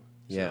going through.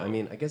 Yeah, so, I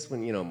mean, I guess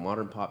when,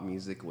 modern pop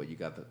music, you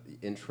got the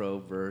intro,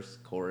 verse,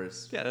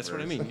 chorus. Yeah, that's verse.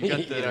 what I mean. You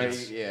got the...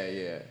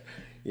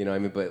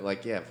 yeah.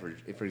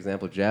 But for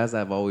example, jazz,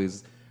 I've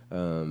always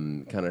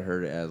kind of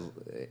heard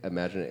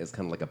imagine it as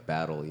kind of like a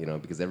battle,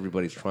 because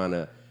everybody's trying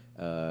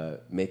to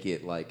make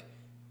it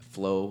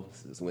flow,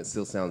 so it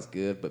still sounds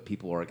good, but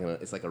people are gonna.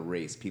 It's like a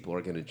race. People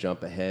are gonna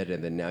jump ahead,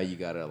 and then now you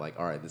gotta like,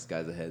 all right, this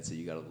guy's ahead, so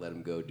you gotta let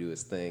him go do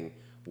his thing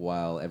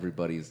while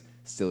everybody's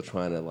still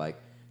trying to like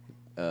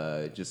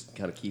just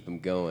kind of keep him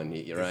going.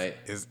 Right?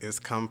 It's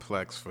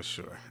complex for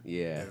sure.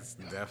 Yeah. It's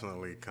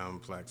definitely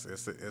complex.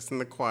 It's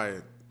an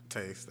acquired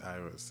taste, I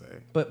would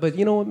say. But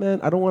you know what,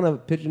 man? I don't want to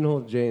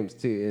pigeonhole James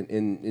too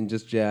in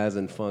just jazz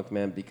and funk,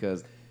 man,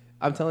 because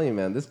I'm telling you,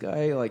 man, this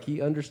guy, like,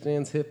 he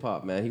understands hip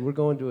hop, man. We're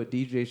going to a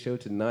DJ show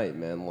tonight,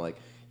 man. Like,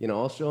 you know,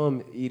 I'll show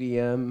him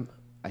EDM.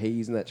 I hate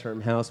using that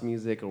term, house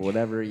music or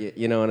whatever.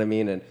 You know what I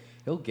mean? And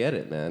he'll get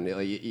it, man.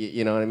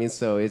 You know what I mean?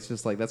 So it's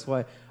just like, that's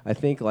why I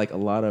think like a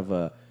lot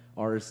of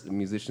artists,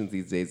 musicians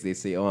these days, they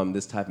say, oh, I'm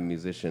this type of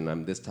musician.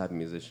 I'm this type of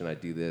musician. I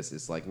do this.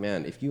 It's like,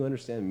 man, if you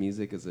understand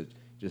music as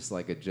just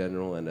like a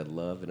general and a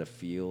love and a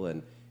feel,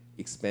 and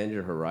expand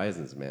your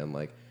horizons, man.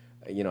 Like,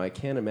 you know, I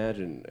can't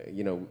imagine,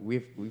 you know,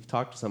 we've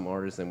talked to some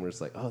artists and we're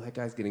just like, oh, that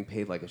guy's getting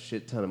paid like a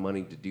shit ton of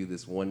money to do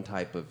this one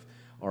type of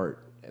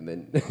art. And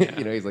then,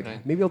 you know, he's like,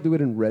 right. maybe I'll do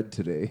it in red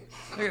today.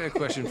 I got a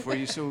question for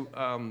you. So,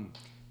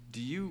 do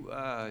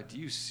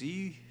you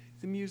see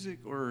the music,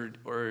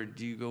 or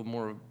do you go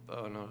more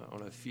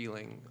on a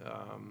feeling,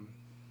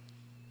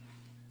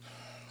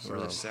 or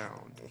the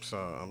sound? So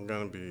I'm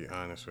gonna be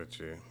honest with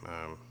you.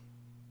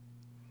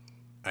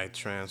 I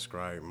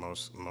transcribe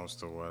most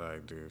of what I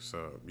do.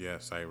 So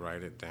yes, I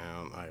write it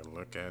down, I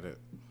look at it,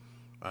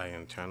 I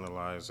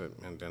internalize it,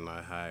 and then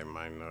I hide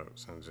my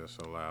notes and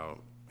just allow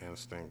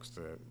instincts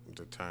to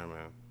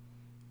determine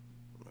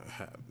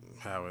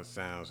how it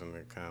sounds and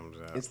it comes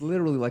out. It's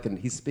literally like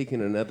he's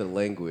speaking another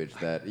language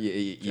that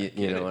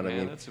you know what I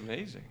mean. That's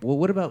amazing. Well,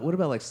 what about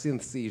like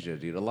synesthesia,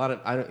 dude? A lot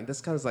of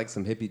that's kind of like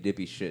some hippy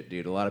dippy shit,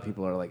 dude. A lot of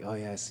people are like, oh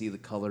yeah, I see the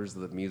colors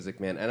of the music,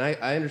 man, and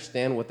I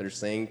understand what they're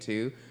saying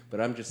too. But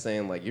I'm just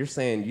saying, like, you're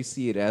saying you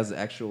see it as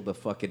the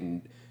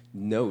fucking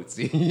notes,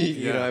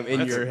 you know,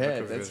 in your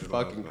head. That's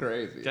fucking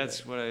crazy.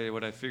 That's what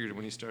I figured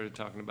when you started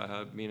talking about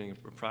how being a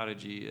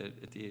prodigy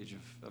at the age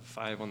of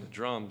 5 on the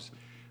drums.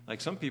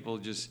 Like, some people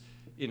just,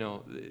 you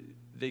know,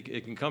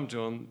 it can come to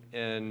them,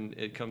 and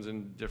it comes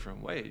in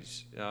different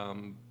ways.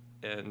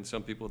 And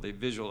some people, they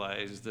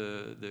visualize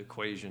the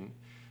equation,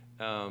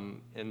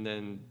 and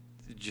then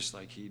just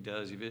like he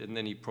does, and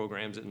then he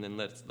programs it and then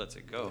lets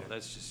it go. Yeah.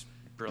 That's just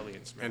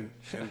brilliance, man.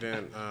 And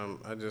then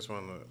I just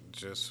want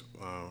to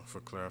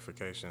for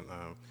clarification,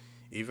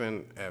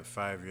 even at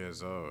 5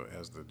 years old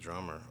as the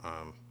drummer,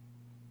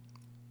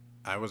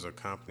 I was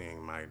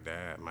accompanying my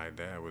dad. My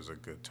dad was a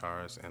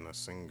guitarist and a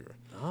singer.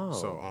 Oh.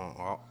 So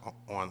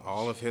on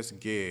all of his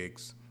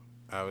gigs,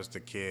 I was the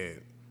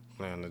kid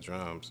playing the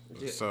drums.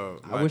 Yeah.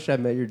 So I wish I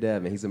met your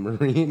dad, man. He's a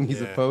Marine.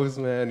 He's a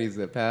postman. He's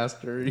a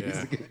pastor.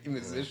 He's a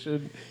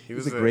musician.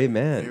 He's a great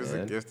man. He was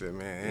a gifted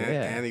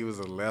man, and he was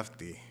a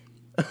lefty.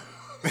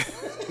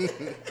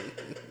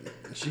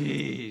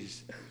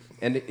 Jeez.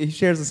 And he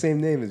shares the same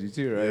name as you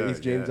too, right? He's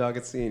James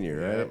Doggett Sr.,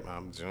 right? Yeah,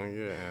 I'm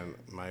junior, and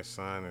my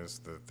son is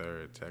the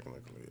third,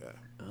 technically,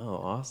 Oh,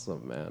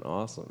 awesome, man.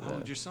 Awesome, man. How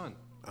old's your son?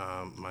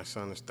 My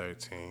son is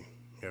 13.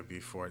 He'll be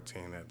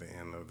 14 at the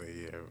end of the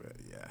year. But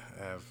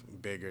I have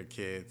bigger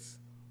kids.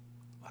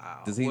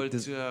 Wow.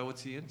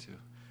 What's he into?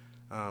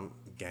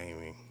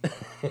 Gaming.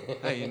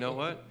 Hey, you know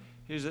what?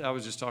 I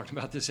was just talking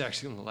about this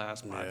actually on the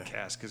last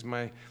podcast, because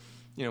my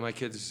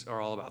kids are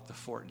all about the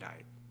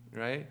Fortnite,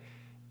 right?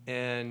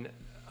 And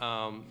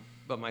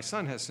but my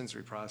son has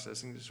sensory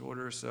processing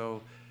disorder,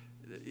 so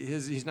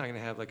he's not going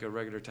to have like a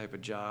regular type of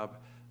job.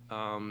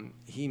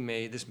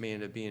 This may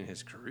end up being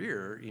his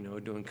career, you know,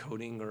 doing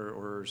coding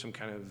or some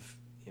kind of,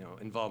 you know,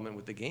 involvement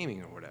with the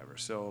gaming or whatever.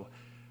 So,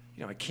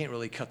 you know, I can't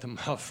really cut them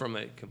off from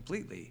it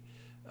completely.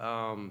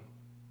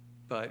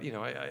 But you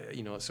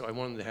know, so I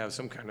wanted to have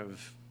some kind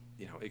of,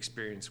 you know,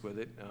 experience with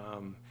it.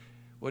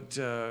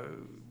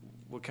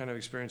 What kind of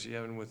experience are you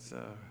having with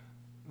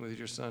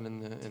your son in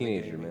the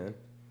teenager, gaming? man?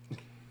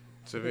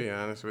 To be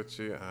honest with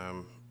you,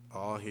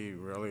 all he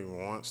really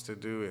wants to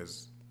do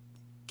is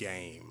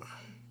game.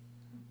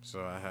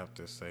 So I have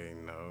to say,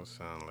 no,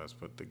 son, let's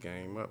put the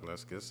game up.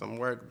 Let's get some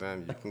work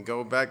done. You can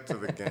go back to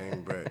the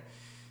game, but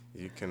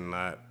you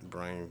cannot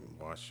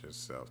brainwash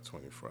yourself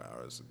 24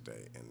 hours a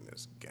day in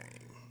this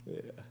game.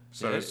 Yeah.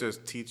 So it's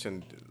just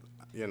teaching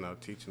a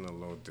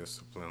little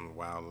discipline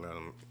while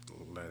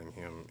letting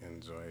him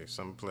enjoy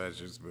some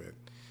pleasures,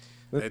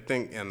 but I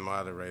think in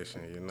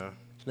moderation, you know.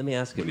 Let me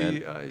ask you,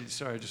 man.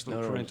 Sorry, just a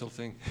little parental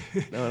thing.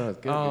 No, it's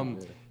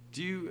good.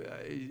 Do you?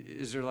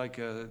 Is there like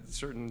a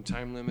certain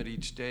time limit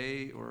each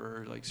day,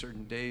 or like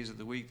certain days of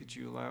the week that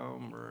you allow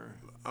him, or?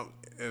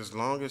 As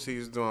long as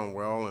he's doing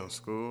well in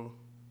school,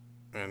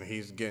 and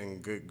he's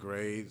getting good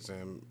grades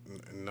and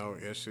no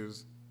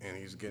issues, and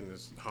he's getting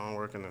his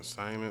homework and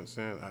assignments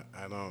in,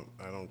 I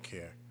don't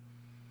care.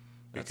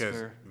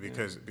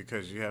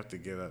 Because you have to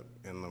get up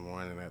in the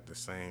morning at the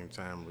same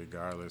time,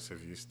 regardless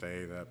if you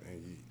stayed up,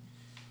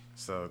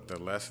 so the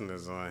lesson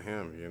is on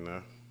him, you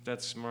know.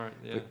 That's smart.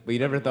 Yeah. But you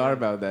never thought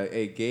about that.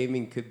 Hey,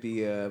 gaming could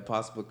be a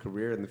possible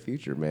career in the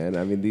future, man.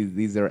 I mean,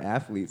 these are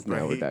athletes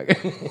now. We're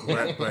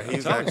talking. But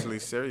he's actually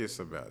serious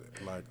about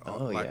it. Like,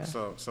 Oh, yeah.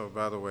 So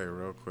by the way,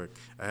 real quick,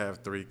 I have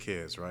 3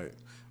 kids, right?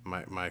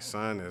 My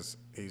son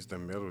he's the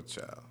middle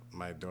child.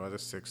 My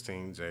daughter's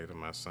 16, Jada.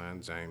 My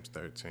son James,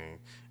 13,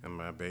 and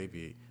my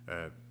baby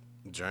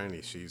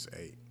Journey, she's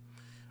 8.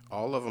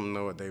 All of them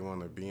know what they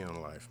want to be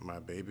in life. My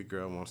baby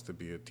girl wants to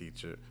be a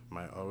teacher.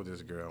 My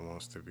oldest girl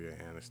wants to be an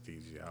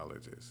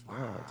anesthesiologist.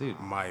 Wow, dude.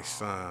 My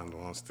son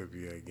wants to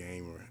be a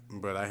gamer.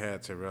 But I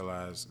had to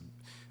realize,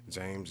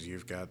 James,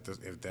 you've got this.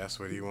 If that's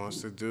what he wants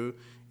to do,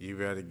 you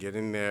better get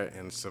in there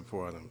and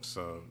support him.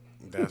 So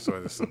that's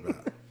what it's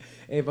about.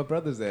 Hey, my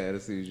brother's an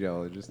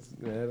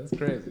anesthesiologist. Man, that's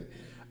crazy.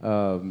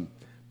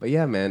 But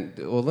yeah, man.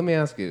 Well, let me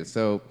ask you.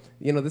 So,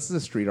 this is a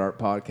street art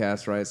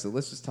podcast, right? So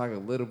let's just talk a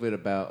little bit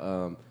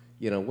about,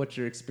 what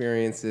your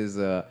experience is.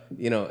 Do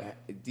you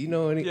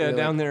know any? Yeah,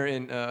 down there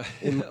in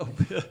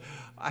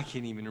I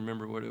can't even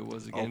remember what it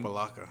was again.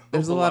 Opalaka.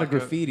 There's a lot of Opelika.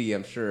 graffiti,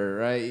 I'm sure,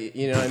 right?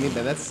 You know what I mean?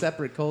 But that's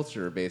separate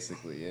culture,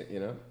 basically.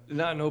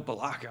 Not in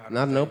Opelika. I don't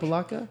Not in think.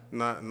 Opelika?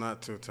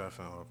 Not too tough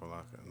in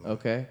Opalaka. No.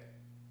 Okay.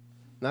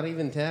 Not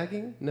even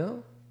tagging?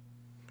 No?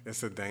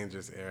 It's a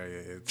dangerous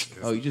area. It's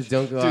Oh, you just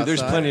don't go outside? Dude,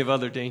 there's plenty of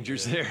other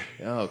dangers there.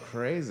 Oh,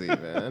 crazy,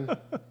 man.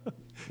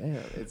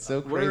 Man, it's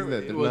so crazy Where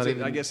that they're was not it?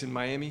 even... I guess in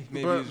Miami,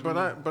 maybe. But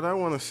I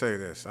want to say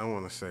this.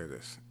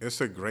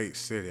 It's a great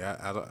city.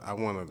 I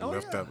want to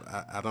lift up.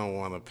 I don't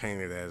want to paint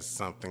it as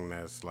something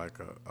that's like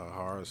a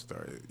horror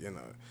story.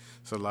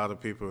 So a lot of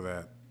people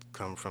that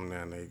come from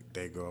there and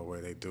they go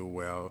away. They do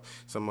well.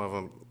 Some of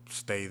them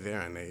stay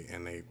there and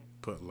they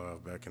put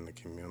love back in the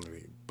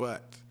community.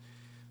 But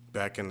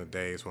back in the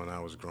days when I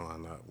was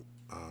growing up,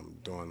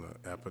 during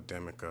the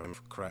epidemic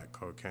of crack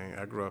cocaine,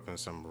 I grew up in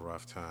some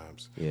rough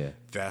times. Yeah.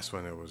 That's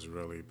when it was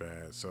really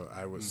bad. So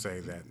I would say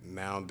that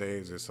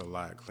nowadays it's a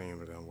lot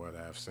cleaner than what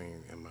I've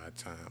seen in my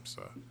time.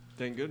 So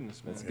Thank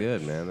goodness, man. That's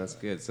good, man. That's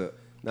good. So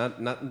not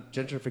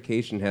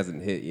gentrification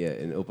hasn't hit yet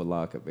in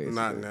Opelika, basically.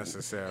 not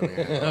necessarily.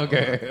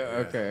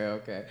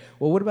 Okay.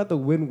 Well, what about the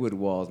Wynwood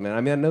Walls, man?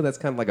 I mean, I know that's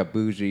kind of like a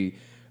bougie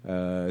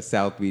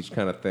South Beach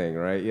kind of thing,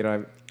 right?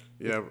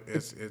 Yeah,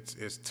 it's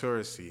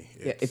touristy.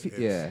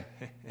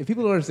 If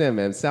people don't understand,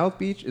 man, South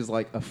Beach is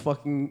like a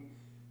fucking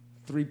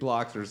 3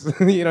 blocks or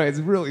something. It's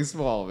really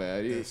small,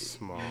 man. It's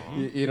small.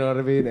 You know what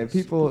I mean? And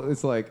people,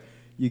 it's like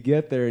you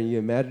get there and you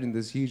imagine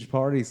this huge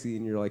party scene.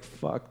 And you're like,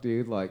 fuck,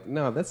 dude. Like,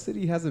 no, that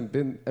city hasn't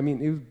been. I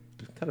mean, it was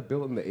kind of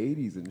built in the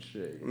 80s and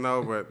shit.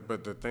 No,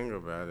 but the thing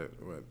about it,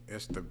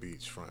 it's the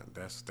beachfront.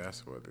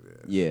 That's what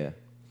it is. Yeah.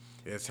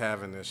 It's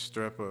having this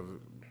strip of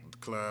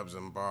clubs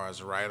and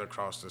bars right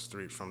across the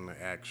street from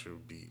the actual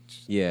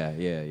beach. Yeah.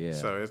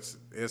 So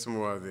it's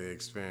more of the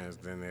experience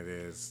than it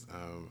is.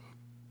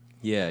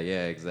 Yeah,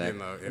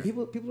 exactly. And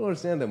people don't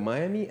understand that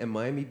Miami and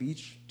Miami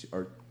Beach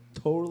are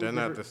totally They're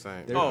not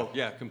different. the same. Oh,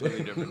 yeah,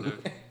 completely different.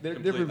 Dude. They're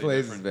Completely different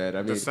places, different. man.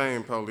 I The mean,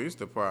 same police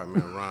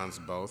department runs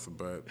both,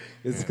 but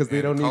It's 'cause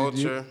they don't need to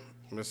culture.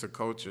 It's a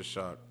culture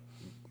shock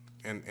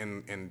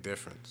in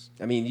difference.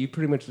 I mean, you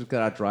pretty much just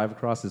gotta drive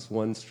across this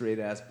one straight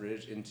ass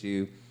bridge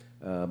into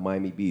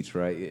Miami Beach,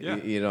 right? Yeah.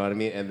 You know what I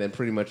mean? And then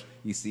pretty much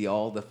you see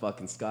all the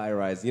fucking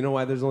skyrise. You know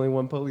why there's only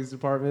one police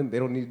department? They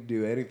don't need to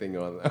do anything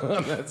on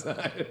that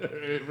side.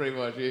 Pretty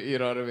much, you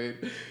know what I mean?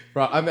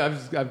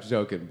 I'm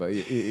joking, but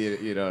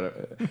you know what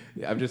I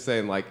mean? I'm just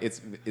saying, like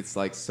it's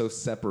like so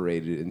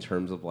separated in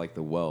terms of like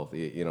the wealth.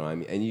 You know what I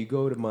mean? And you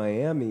go to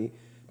Miami.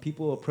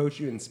 People approach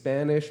you in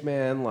Spanish,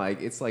 man.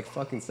 Like it's like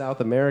fucking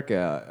South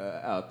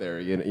America out there.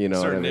 You know Certain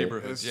what I mean?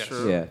 neighborhoods, It's yes.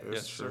 true. Yeah.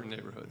 Yes, It's true. certain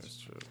neighborhoods. It's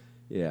true.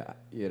 Yeah,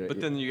 But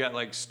then you got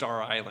like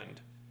Star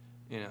Island,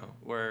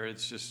 where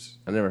it's just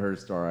I never heard of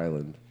Star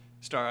Island.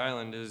 Star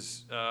Island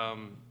is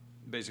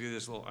basically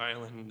this little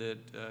island that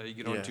you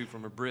get onto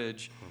from a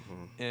bridge,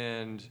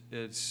 and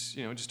it's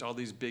just all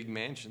these big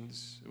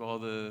mansions of all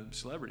the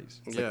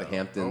celebrities. It's like the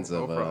Hamptons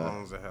of. Oprah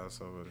owns a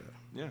house over there.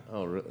 Yeah.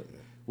 Oh, really?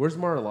 Where's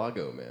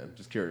Mar-a-Lago, man?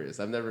 Just curious.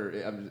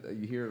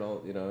 You hear it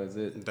all. Is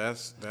it?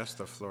 That's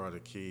the Florida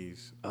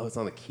Keys. Oh, it's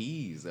on the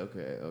Keys.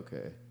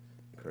 Okay.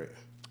 Great.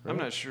 I'm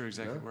not sure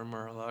exactly where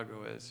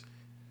Mar-a-Lago is.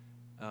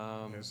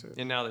 Is it?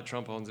 And now that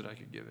Trump owns it, I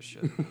could give a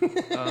shit.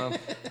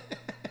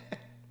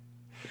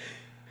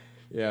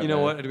 Yeah. You know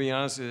what? To be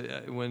honest,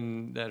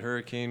 when that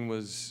hurricane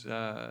was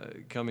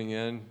coming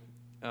in,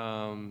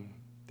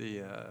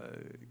 the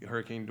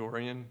Hurricane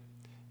Dorian,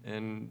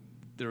 and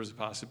there was a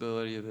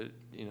possibility of it,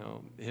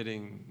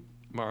 hitting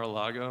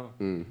Mar-a-Lago.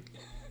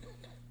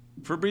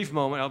 For a brief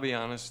moment, I'll be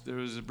honest, there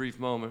was a brief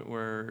moment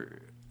where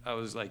I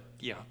was like,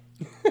 yeah,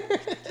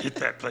 hit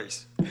that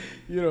place.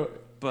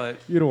 But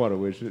You don't want to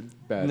wish it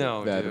bad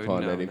dude,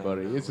 upon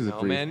anybody. It's just a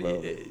brief man.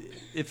 moment.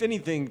 If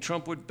anything,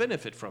 Trump would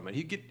benefit from it.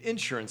 He'd get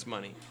insurance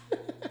money.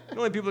 The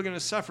only people who are going to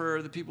suffer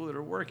are the people that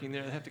are working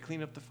there that have to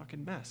clean up the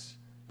fucking mess.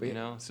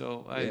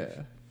 So I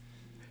Yeah.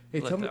 Hey,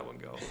 let tell me. that one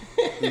go.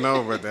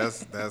 No, but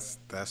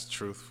that's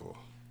truthful.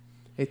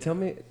 Hey, tell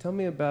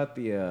me about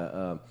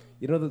the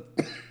the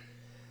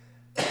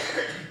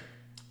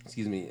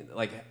excuse me,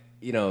 like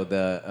you know,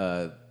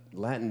 the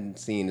Latin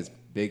scene is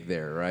big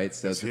there, right?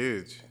 So It's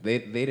huge. They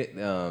did.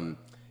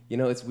 You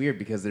know, it's weird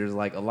because there's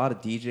like a lot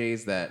of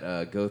DJs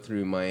that go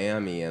through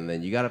Miami, and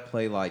then you got to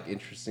play like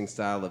interesting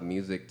style of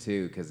music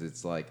too, because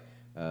it's like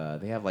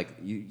they have like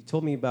you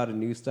told me about a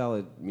new style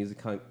of music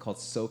called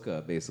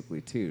soca,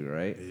 basically too,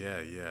 right?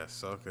 Yeah.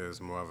 Soca is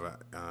more of a.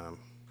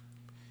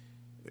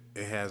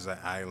 It has an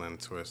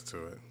island twist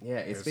to it. Yeah,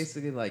 it's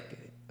basically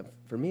like,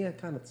 for me, I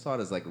kind of saw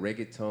it as like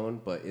reggaeton,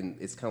 but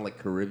it's kind of like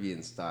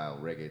Caribbean style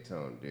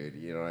reggaeton, dude.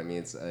 You know what I mean?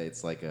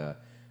 It's like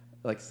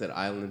like I said,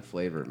 island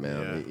flavor,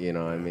 man. Yeah. You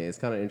know what I mean? It's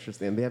kind of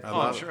interesting. And they have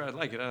I'm sure I'd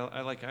like it. I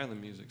like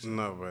island music. So.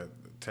 No, but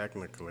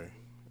technically,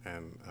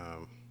 and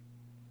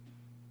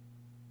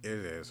it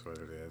is what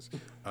it is.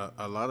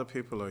 A lot of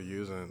people are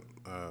using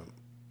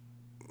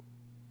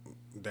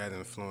that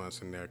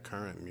influence in their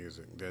current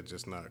music. They're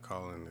just not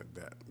calling it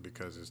that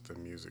because it's the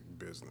music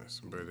business.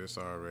 But it's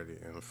already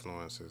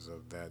influences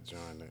of that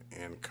genre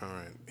and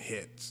current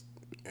hits.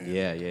 And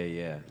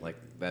yeah. Like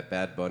that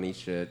Bad Bunny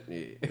shit.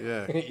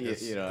 Yeah,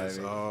 you know what I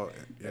mean? all,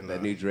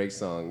 that new Drake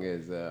song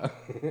is. But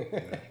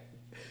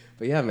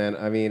yeah, man.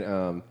 I mean,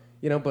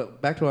 you know.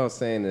 But back to what I was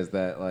saying is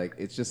that like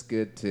it's just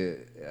good to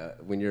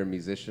when you're a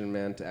musician,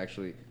 man, to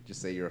actually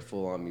just say you're a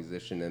full-on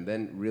musician, and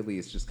then really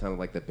it's just kind of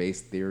like the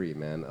bass theory,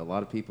 man. A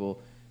lot of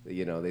people,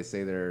 you know, they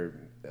say they're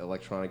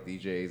electronic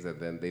DJs, and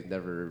then they've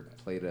never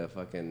played a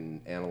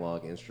fucking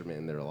analog instrument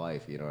in their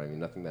life. You know what I mean?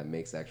 Nothing that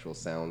makes actual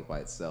sound by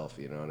itself.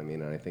 You know what I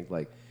mean? And I think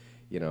like,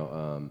 you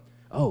know,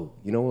 oh,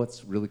 you know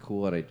what's really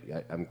cool? And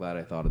I'm glad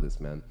I thought of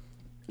this, man.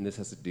 And this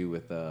has to do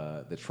with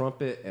the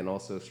trumpet and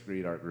also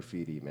street art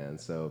graffiti, man.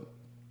 So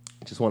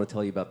I just want to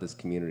tell you about this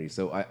community.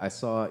 So I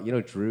saw, you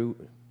know, Drew,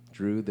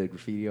 the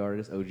graffiti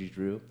artist, OG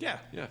Drew. Yeah.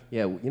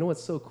 Yeah, you know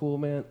what's so cool,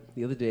 man?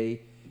 The other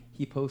day,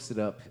 he posted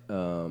up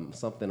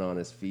something on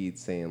his feed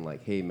saying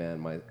like, "Hey, man,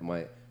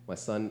 my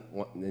son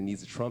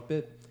needs a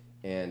trumpet,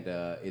 and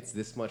it's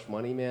this much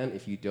money, man.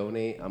 If you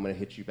donate, I'm gonna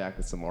hit you back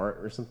with some art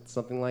or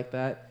something like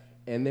that."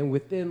 And then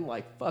within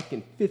like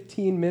fucking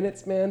 15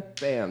 minutes, man,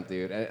 bam,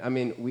 dude. I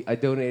mean, I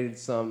donated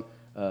some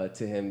to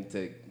him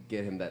to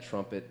get him that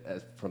trumpet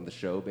from the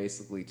show,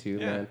 basically, too,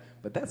 man.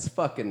 But that's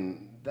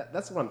fucking.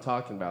 That's what I'm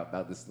talking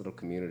about this little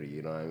community.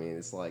 You know what I mean?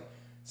 It's like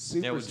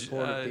super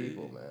supportive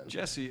people, man.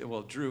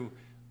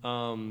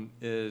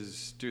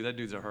 Drew that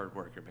dude's a hard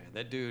worker, man.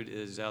 That dude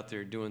is out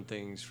there doing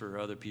things for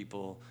other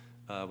people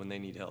when they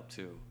need help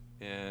too,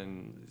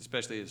 and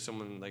especially if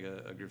someone like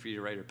a graffiti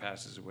writer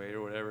passes away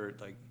or whatever,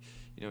 like,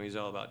 you know, he's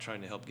all about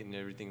trying to help getting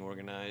everything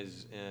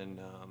organized, and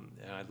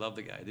I love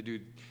the guy. The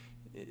dude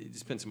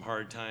spent some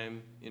hard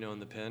time, you know, in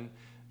the pen,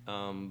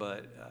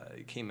 but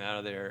he came out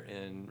of there,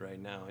 and right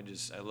now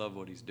I love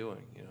what he's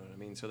doing. You know what I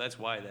mean? So that's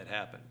why that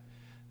happened.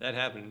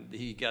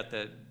 He got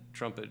that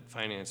trumpet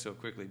financed so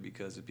quickly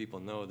because the people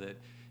know that,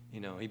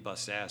 you know, he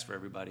busts ass for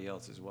everybody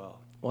else as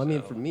well. Well, I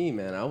mean, for me,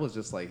 man, I was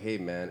just like, hey,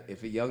 man,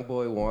 if a young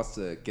boy wants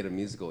to get a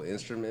musical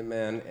instrument,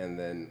 man, and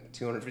then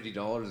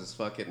 $250 is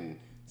fucking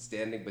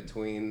standing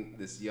between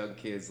this young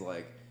kid's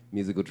like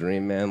musical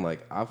dream, man,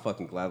 like I'll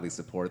fucking gladly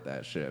support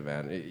that shit,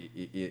 man.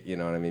 You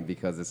know what I mean?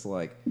 Because it's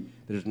like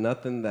there's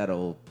nothing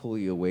that'll pull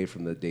you away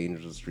from the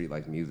dangers of the street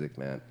like music,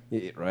 man.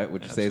 Right?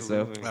 Would you say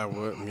so? I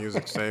would.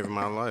 Music saved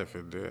my life.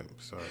 It did.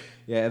 So.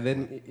 Yeah, and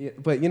then,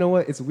 but you know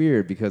what? It's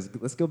weird because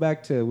let's go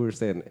back to what we were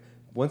saying.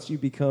 Once you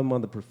become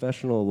on the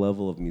professional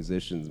level of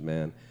musicians,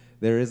 man,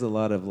 there is a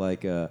lot of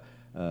like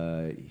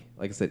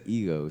I said,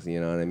 egos, you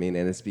know what I mean?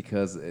 And it's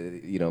because,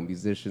 you know,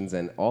 musicians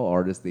and all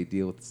artists, they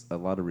deal with a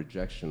lot of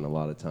rejection a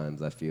lot of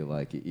times, I feel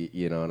like,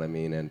 you know what I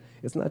mean? And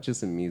it's not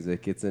just in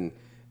music, it's in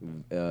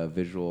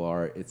visual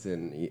art, it's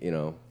in, you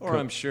know. Or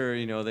I'm sure,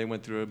 you know, they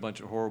went through a bunch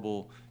of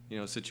horrible, you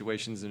know,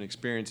 situations and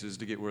experiences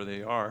to get where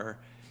they are.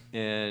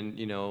 And,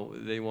 you know,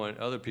 they want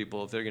other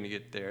people, if they're going to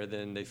get there,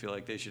 then they feel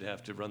like they should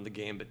have to run the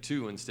gambit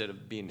too instead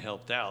of being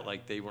helped out,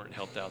 like they weren't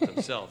helped out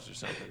themselves or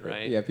something,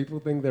 right? Yeah,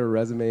 people think their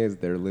resume is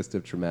their list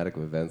of traumatic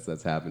events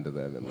that's happened to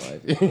them in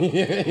life.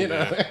 You know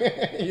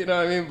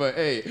what I mean? But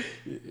hey.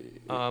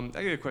 I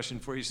got a question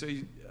for you. So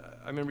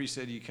I remember you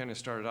said you kind of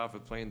started off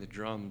with playing the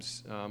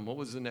drums. What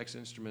was the next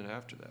instrument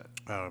after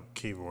that?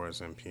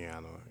 Keyboards and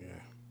piano,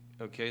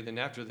 yeah. Okay, then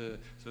after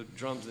so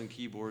drums and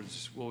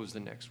keyboards, what was the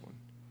next one?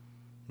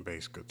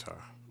 Bass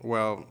guitar.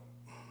 Well,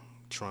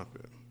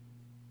 trumpet.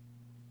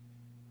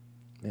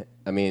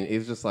 I mean,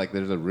 it's just like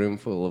there's a room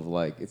full of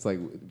like, it's like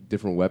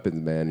different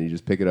weapons, man. And you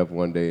just pick it up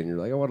one day and you're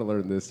like, I want to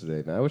learn this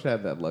today, man. I wish I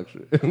had that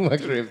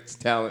luxury of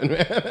talent,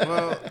 man.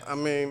 Well, I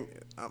mean,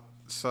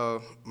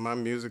 so my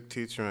music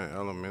teacher in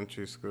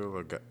elementary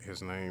school,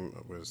 his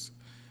name was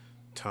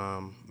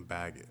Tom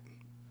Baggett.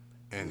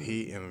 And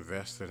he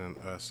invested in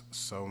us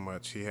so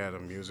much. He had a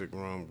music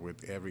room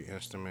with every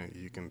instrument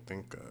you can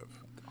think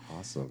of.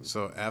 Awesome.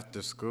 So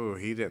after school,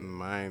 he didn't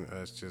mind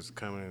us just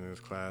coming in his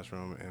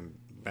classroom and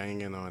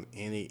banging on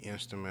any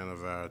instrument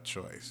of our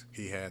choice.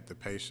 He had the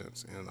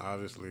patience. And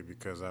obviously,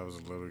 because I was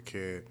a little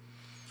kid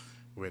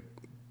with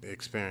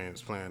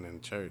experience playing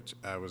in church,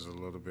 I was a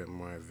little bit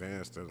more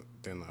advanced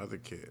than the other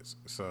kids.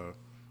 So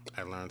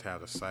I learned how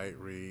to sight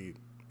read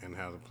and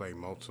how to play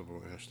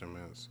multiple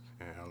instruments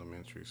in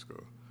elementary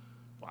school.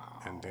 Wow.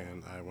 And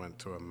then I went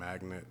to a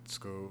magnet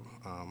school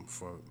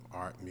for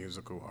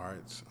musical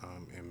arts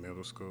in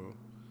middle school.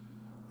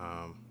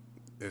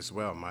 As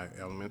well, my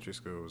elementary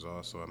school was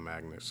also a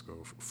magnet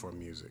school for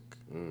music.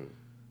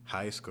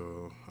 High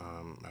school,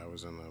 I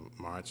was in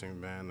a marching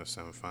band, a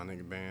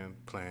symphonic band,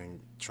 playing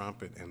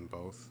trumpet in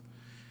both,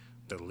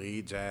 the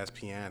lead jazz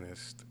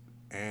pianist,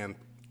 and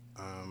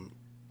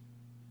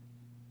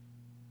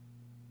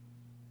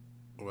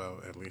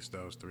well, at least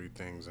those three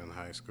things in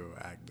high school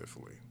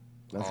actively.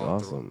 That's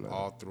awesome, man.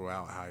 All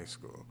throughout high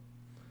school.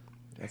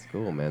 That's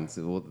cool, man.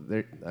 So,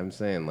 well, I'm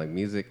saying, like,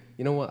 music.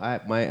 You know what?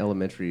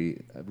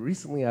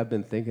 Recently, I've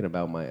been thinking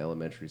about my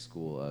elementary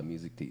school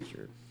music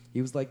teacher.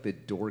 He was like the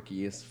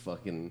dorkiest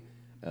fucking.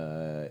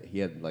 He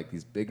had like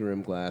these big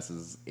rim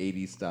glasses,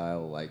 80s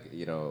style, like,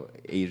 you know,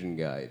 Asian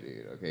guy,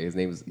 dude. Okay,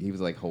 he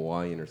was like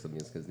Hawaiian or something.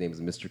 His name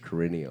is Mr.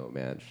 Carino,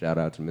 man. Shout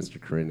out to Mr.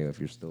 Carino if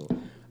you're still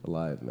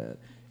alive, man.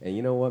 And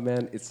you know what,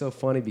 man? It's so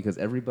funny because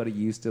everybody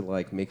used to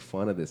like make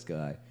fun of this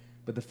guy.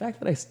 But the fact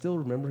that I still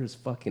remember his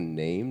fucking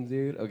name,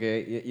 dude,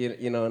 okay,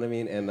 you know what I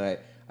mean? And I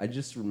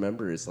just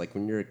remember it's like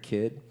when you're a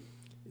kid,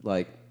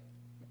 like,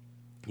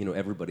 you know,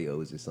 everybody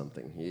owes you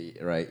something,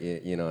 right?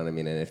 You know what I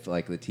mean? And if,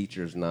 like, the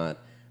teacher's not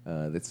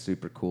the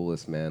super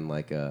coolest, man,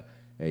 like,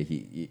 hey,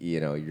 you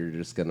know, you're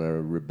just going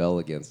to rebel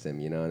against him,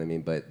 you know what I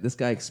mean? But this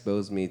guy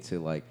exposed me to,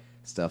 like,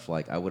 stuff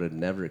like I would have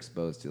never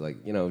exposed to, like,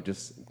 you know,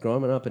 just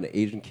growing up an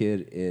Asian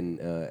kid in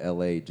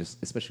LA,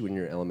 just especially when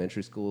you're in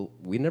elementary school,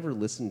 we never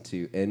listened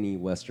to any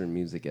Western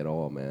music at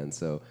all, man.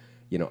 So,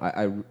 you know,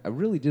 I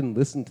really didn't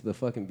listen to the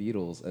fucking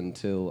Beatles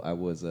until I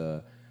was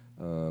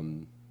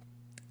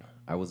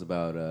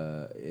about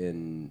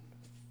in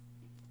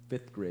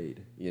 5th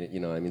grade, you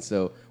know what I mean?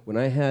 So when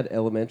I had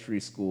elementary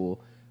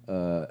school,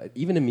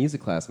 even in music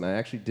class, man, I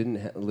actually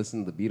didn't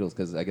listen to the Beatles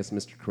because I guess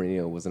Mr.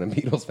 Carino wasn't a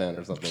Beatles fan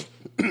or something.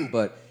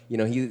 But, you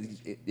know,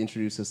 he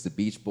introduced us to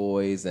Beach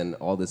Boys and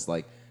all this,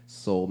 like,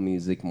 soul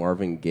music,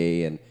 Marvin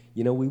Gaye. And,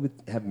 you know, we would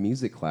have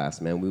music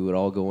class, man. We would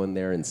all go in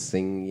there and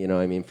sing, you know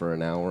what I mean, for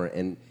an hour.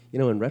 And, you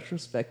know, in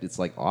retrospect, it's,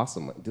 like,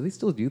 awesome. Like, do they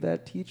still do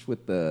that, Teach,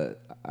 with the...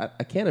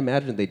 I can't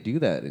imagine they do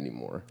that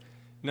anymore.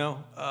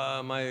 No,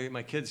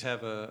 my kids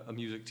have a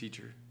music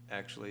teacher,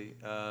 actually,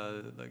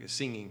 like a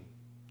singing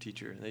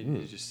teacher. They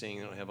just sing.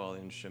 They don't have all the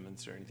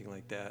instruments or anything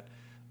like that.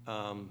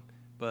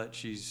 But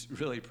she's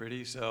really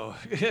pretty, so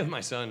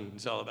my son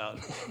is all about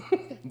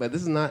it. But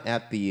this is not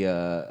at the.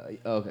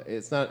 Okay,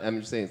 it's not. I'm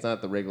just saying it's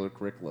not the regular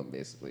curriculum,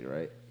 basically,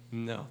 right?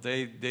 No,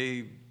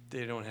 they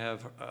don't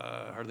have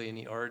hardly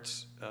any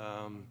arts.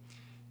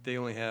 They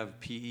only have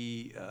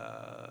PE.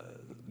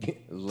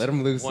 Let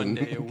them loose 1 and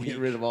day a week. get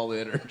rid of all the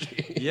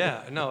energy.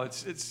 Yeah, no,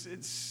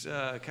 it's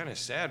kind of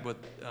sad what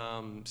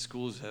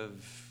schools have,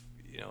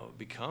 you know,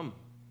 become.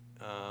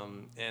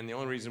 And the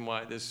only reason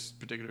why this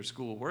particular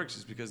school works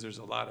is because there's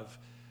a lot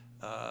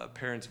of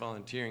parents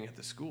volunteering at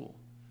the school.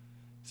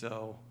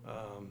 So,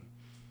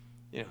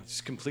 you know,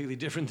 it's completely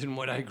different than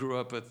what I grew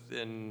up with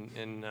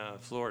in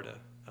Florida.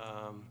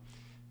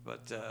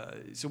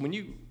 So when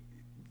you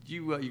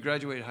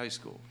graduated high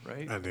school,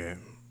 right? I did.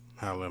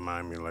 Howler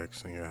Miami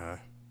Lakes Senior High.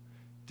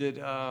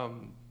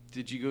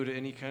 Did you go to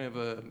any kind of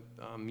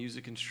a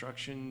music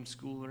instruction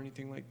school or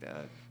anything like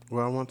that?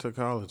 Well, I went to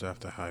college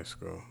after high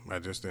school. I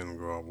just didn't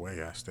go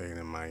away. I stayed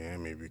in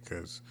Miami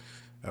because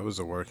I was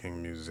a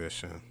working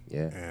musician.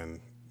 Yeah. And,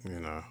 you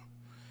know,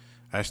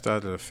 I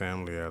started a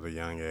family at a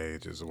young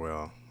age as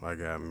well. I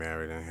got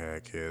married and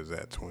had kids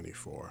at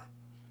 24.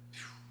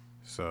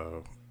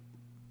 So,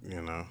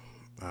 you know,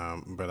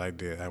 but I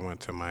did. I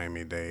went to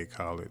Miami-Dade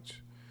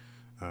College.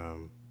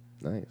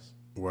 Nice.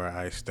 Where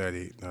I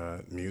studied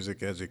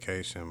music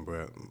education,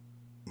 but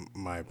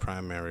my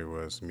primary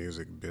was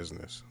music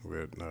business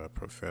with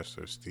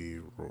Professor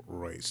Steve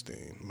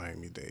Roystein,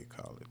 Miami-Dade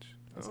College.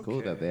 It's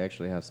cool that they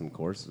actually have some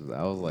courses.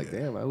 I was like,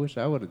 damn, I wish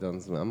I would have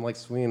done some. I'm like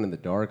swinging in the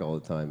dark all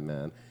the time,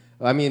 man.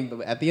 I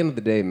mean, at the end of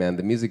the day, man,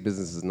 the music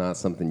business is not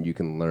something you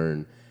can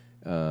learn.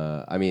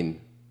 I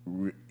mean,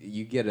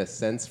 you get a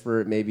sense for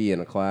it maybe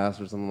in a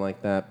class or something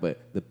like that,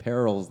 but the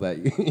perils that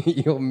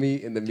you'll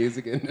meet in the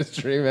music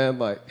industry, man,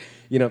 like,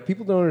 you know,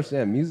 people don't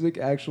understand. Music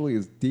actually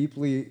is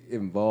deeply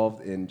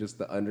involved in just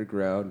the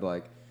underground,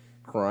 like,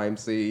 crime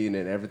scene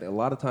and everything. A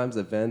lot of times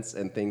events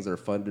and things are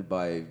funded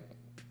by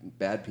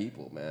bad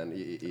people, man.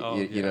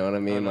 You know what I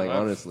mean? Like,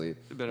 honestly.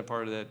 I've been a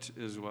part of that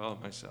as well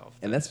myself.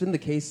 And that's been the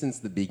case since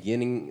the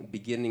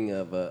beginning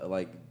of,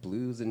 like,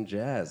 blues and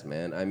jazz,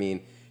 man. I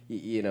mean,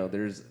 you know,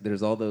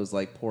 there's all those,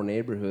 like, poor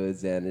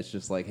neighborhoods, and it's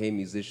just like, hey,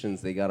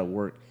 musicians, they got to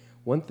work.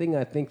 One thing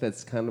I think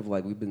that's kind of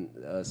like we've been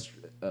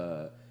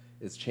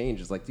it's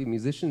changed. It's like, dude,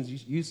 musicians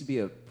used to be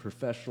a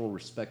professional,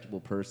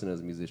 respectable person as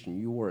a musician.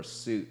 You wore a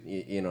suit,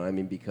 you know what I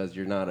mean, because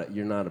you're not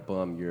a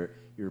bum. You're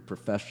a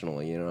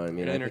professional, you know what I mean?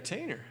 You're an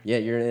entertainer. Yeah,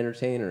 you're an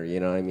entertainer, you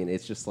know what I mean?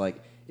 It's just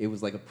like, it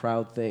was like a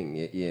proud thing,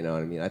 you know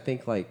what I mean? I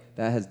think, like,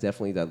 that has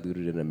definitely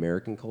diluted in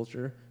American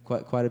culture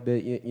quite a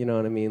bit, you know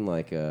what I mean?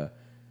 Like,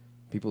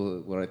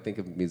 people when I think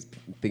of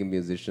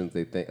musicians,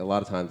 they think a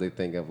lot of times they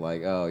think of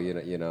like, oh, you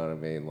know what I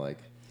mean, like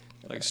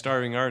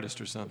starving artist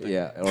or something.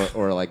 yeah,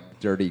 or like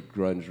dirty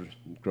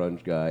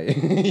grunge guy,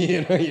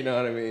 you know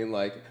what I mean,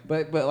 like,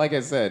 but like I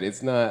said,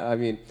 it's not. I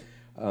mean,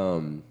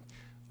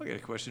 I got a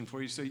question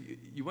for you. So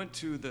you went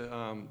to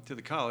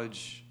the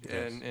college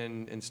Yes.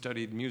 and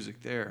studied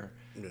music there.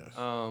 Yes.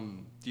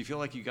 Do you feel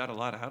like you got a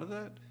lot out of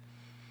that?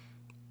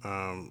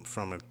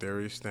 From a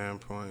theory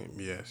standpoint,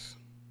 yes.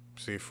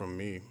 See, for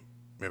me,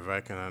 if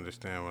I can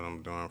understand what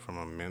I'm doing from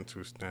a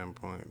mental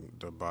standpoint,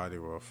 the body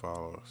will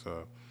follow.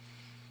 So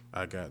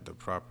I got the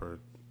proper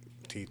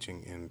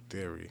teaching in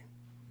theory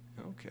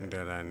Okay.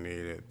 that I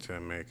needed to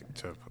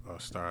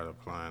start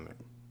applying it.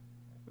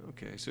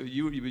 Okay. So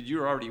you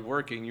were already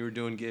working. You were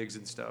doing gigs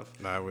and stuff.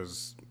 I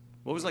was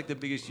What was like the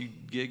biggest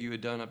gig you had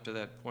done up to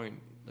that point?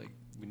 Like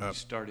when you Up-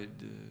 started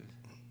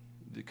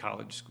the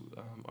college school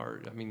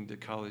art. I mean the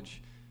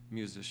college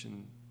music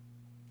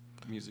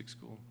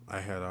school. I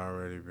had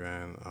already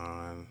been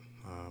on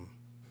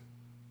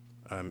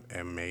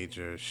a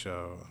major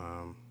show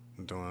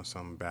doing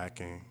some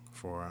backing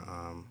for.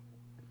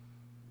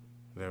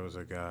 There was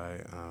a guy,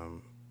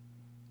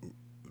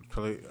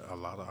 probably a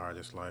lot of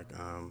artists like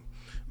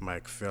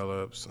Mike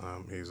Phillips.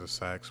 He's a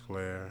sax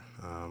player.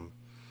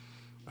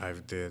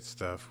 I've did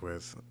stuff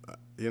with, I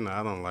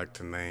don't like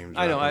to name.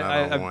 I know. drop, and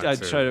I don't want was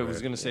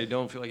but going to say,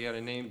 don't feel like you had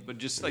a name, but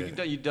just like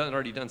Yeah. you've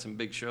already done some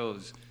big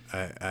shows.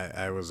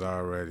 I was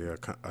already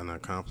an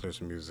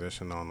accomplished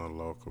musician on a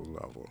local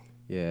level.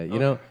 yeah, you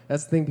know,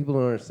 that's the thing people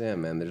don't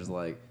understand, man.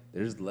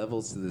 There's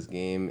levels to this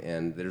game,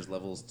 and there's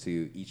levels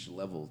to each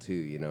level too.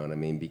 You know what I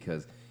mean?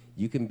 Because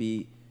you can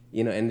be,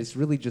 and it's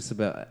really just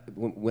about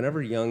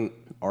whenever young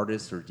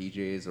artists or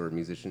DJs or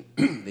musicians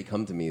they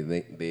come to me,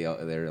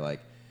 they're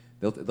like.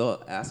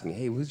 They'll ask me,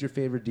 hey, who's your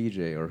favorite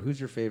DJ or who's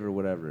your favorite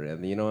whatever,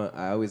 and you know what?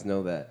 I always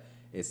know that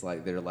it's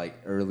like they're like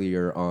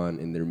earlier on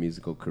in their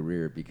musical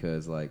career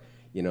because like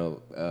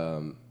a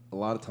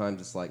lot of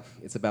times it's like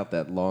it's about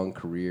that long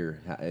career,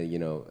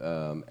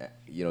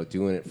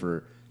 doing it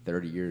for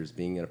 30 years,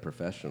 being a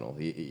professional.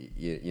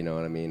 You know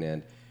what I mean?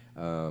 And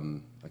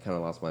I kind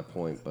of lost my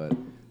point, but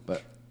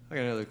I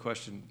got another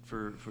question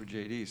for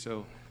JD.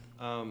 So,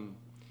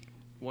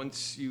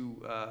 once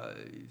you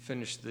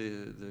finished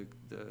the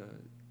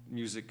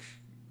music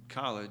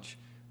college,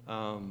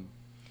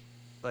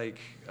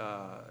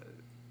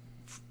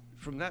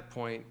 from that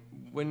point,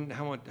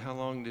 how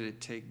long did it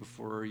take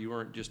before you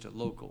weren't just a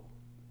local,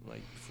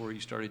 like before you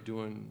started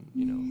doing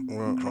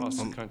across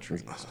the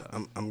country and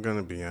stuff? I'm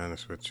gonna be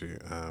honest with you,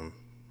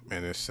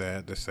 and it's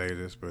sad to say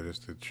this, but it's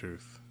the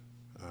truth.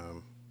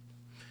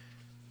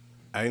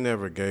 I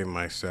never gave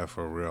myself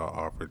a real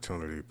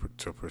opportunity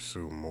to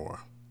pursue more.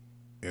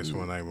 It's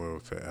when I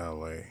moved to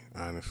LA,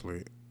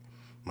 honestly,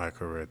 my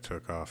career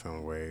took off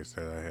in ways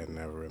that I had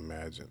never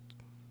imagined.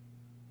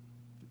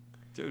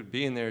 Dude,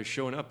 being there,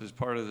 showing up is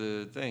part of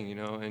the thing,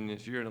 and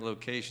if you're in a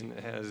location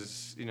that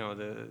has,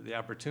 the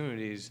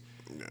opportunities,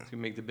 it can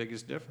make the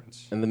biggest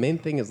difference. And the main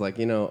thing is like,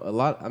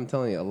 I'm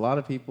telling you, a lot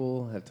of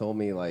people have told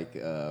me like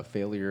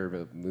failure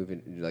of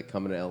moving, like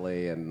coming to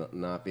LA and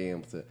not being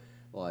able to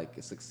like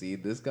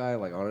succeed. This guy,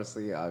 like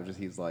honestly,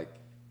 he's like,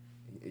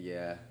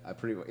 yeah,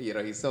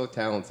 he's so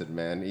talented,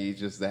 man. He's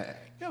just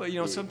that. Yeah,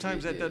 but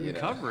sometimes that doesn't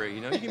cover it.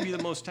 You can be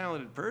the most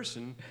talented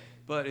person,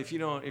 but if you're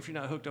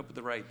not hooked up with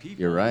the right people,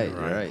 You're right.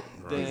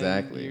 then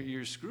Exactly.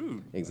 you're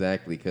screwed.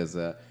 Exactly, because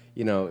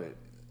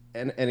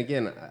and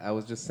again, I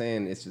was just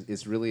saying,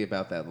 it's really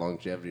about that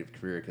longevity of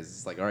career. Because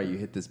it's like, all right, you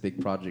hit this big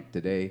project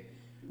today.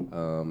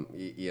 I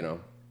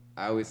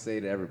always say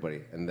to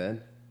everybody, and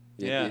then,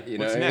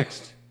 what's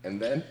next? And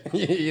then,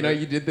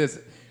 you did this,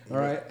 all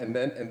right, and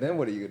then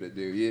what are you gonna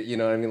do? You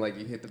know what I mean? Like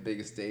you hit the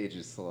biggest stage.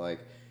 It's like,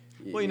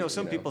 well,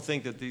 some people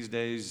think that these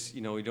days,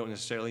 we don't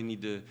necessarily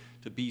need to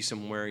be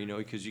somewhere,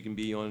 because you can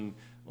be on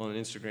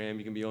Instagram,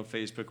 you can be on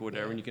Facebook or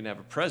whatever, and you can have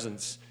a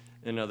presence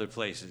in other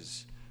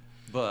places.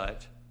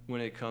 But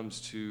when it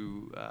comes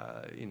to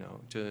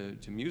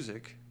to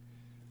music,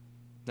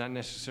 not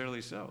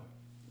necessarily so.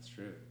 It's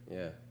true.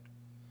 Yeah.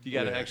 You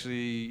gotta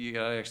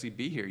actually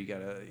be here. You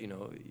gotta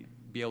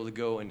be able to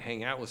go and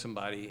hang out with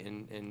somebody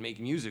and make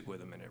music with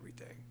them and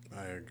everything.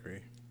 I agree.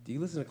 Do you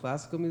listen to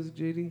classical music,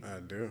 JD? I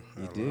do.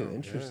 You I do. love-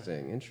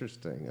 Interesting. yeah.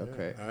 Interesting. Yeah.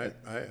 Okay.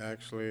 I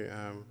actually,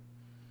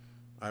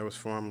 I was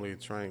formally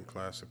trained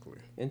classically.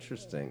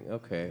 Interesting.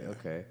 Okay.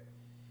 Okay.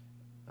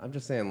 I'm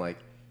just saying, like,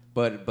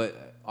 but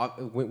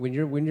when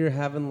you're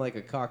having like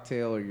a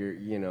cocktail or you're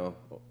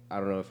I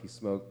don't know if you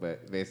smoke,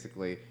 but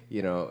basically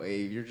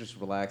you're just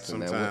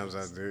relaxing. Sometimes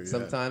I do. Yeah.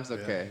 Sometimes, Yeah.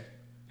 okay.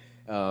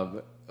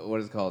 What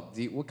is it called?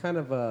 What kind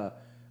of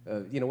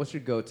what's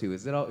your go-to?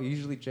 Is it all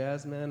usually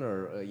jazz, man,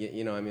 or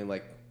I mean,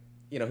 like,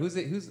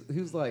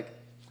 who's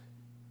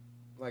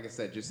like I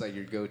said, just like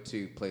your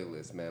go-to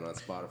playlist, man, on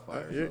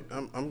Spotify? Or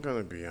something? I'm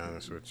gonna be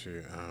honest with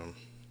you.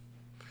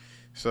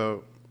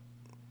 So,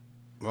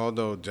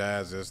 although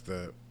jazz is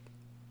the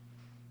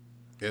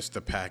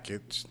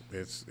package,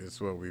 it's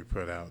what we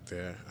put out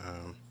there.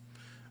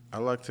 I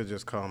like to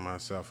just call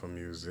myself a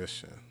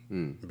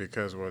musician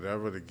because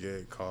whatever the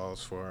gig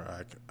calls for,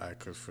 I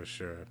could for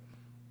sure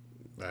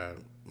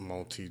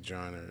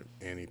multi-genre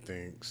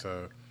anything.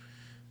 So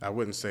I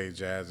wouldn't say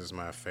jazz is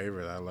my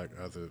favorite. I like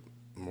other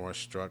more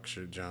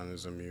structured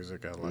genres of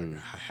music. I like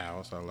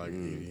house. I like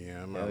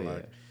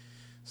EDM.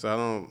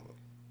 So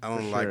I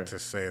don't like to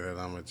say that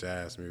I'm a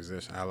jazz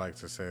musician. I like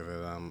to say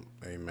that I'm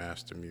a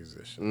master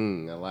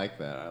musician. I like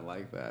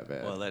that,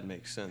 man. Well, that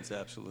makes sense,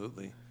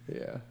 absolutely.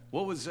 Yeah.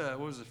 What was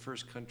the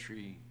first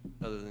country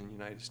other than the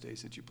United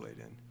States that you played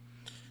in?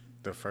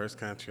 The first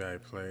country I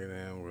played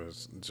in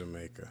was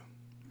Jamaica.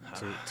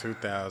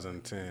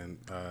 2010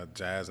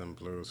 Jazz and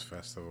Blues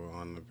Festival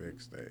on the big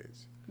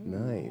stage.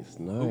 Nice.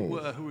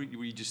 Who were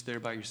you just there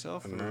by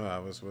yourself? No, I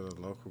was with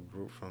a local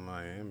group from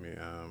Miami,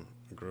 a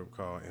group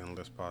called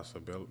Endless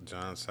Possibility,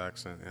 John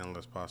Saxon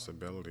Endless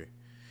Possibility.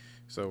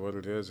 So what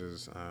it is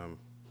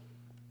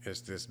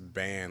it's this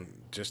band,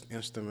 just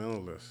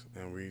instrumentalists,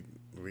 and we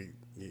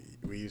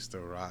used to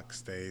rock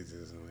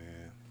stages,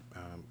 man.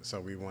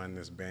 So we won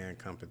this band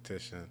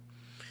competition,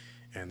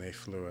 and they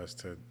flew us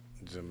to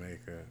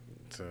Jamaica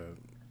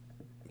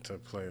to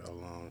play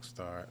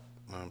alongside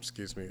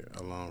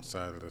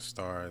of the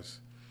Stars.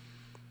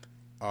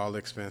 All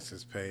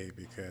expenses paid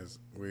because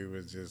we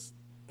were just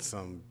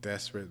some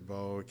desperate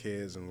bold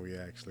kids, and we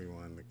actually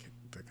won the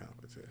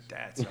competition.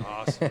 That's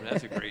awesome.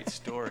 That's a great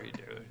story,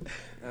 dude.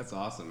 That's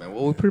awesome, man.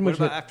 Well, we pretty much.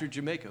 What about after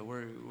Jamaica?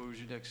 Where was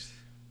your next?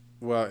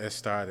 Well,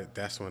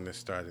 that's when it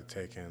started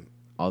taking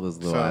all those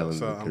little islands.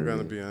 So I'm going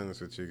to be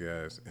honest with you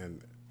guys.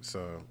 And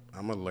so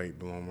I'm a late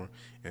bloomer.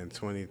 And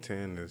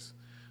 2010 is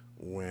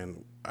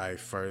when I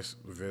first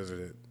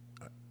visited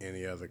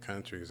any other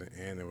countries.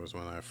 And it was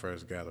when I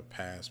first got a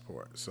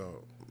passport.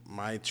 So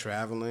my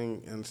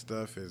traveling and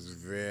stuff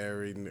is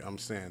I'm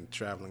saying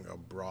traveling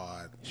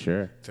abroad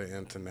to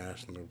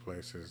international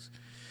places.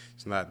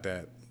 It's not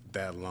that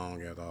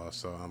long at all,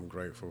 so I'm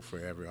grateful for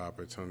every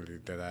opportunity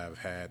that I've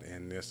had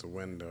in this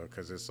window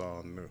because it's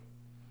all new.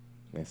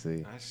 I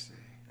see.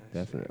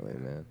 Definitely,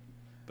 man.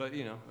 But,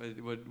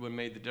 what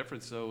made the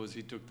difference, though, was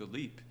he took the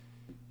leap.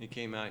 He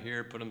came out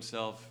here, put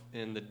himself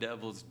in the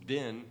devil's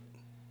den,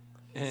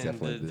 and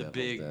the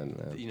big,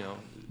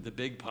 the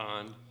big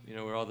pond,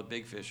 where all the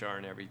big fish are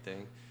and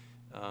everything.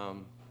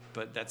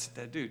 But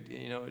that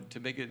dude, to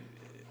make it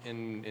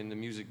in the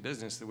music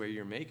business the way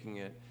you're making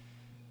it,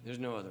 there's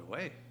no other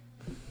way.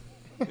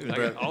 Dude, I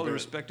got all the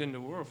respect in the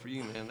world for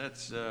you, man.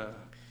 That's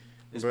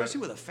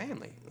especially with a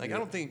family. I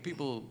don't think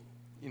people,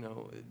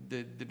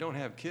 that don't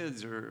have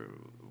kids or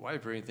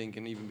wife or anything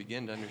can even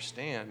begin to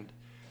understand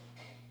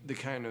the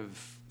kind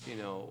of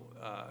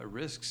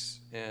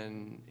risks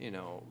and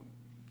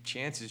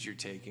chances you're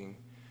taking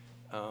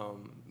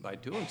by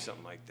doing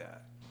something like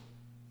that.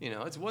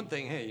 It's one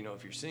thing. Hey,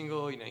 if you're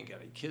single, you ain't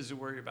got any kids to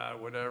worry about,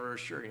 or whatever.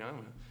 Sure,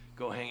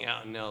 go hang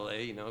out in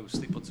L.A.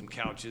 Sleep on some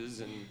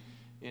couches and.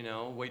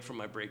 Wait for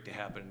my break to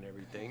happen and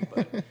everything.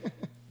 But,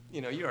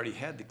 you already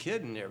had the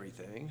kid and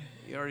everything.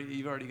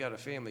 You've already got a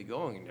family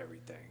going and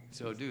everything.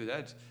 So, dude,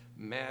 that's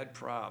mad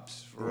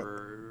props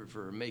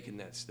for making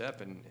that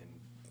step and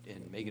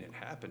making it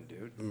happen,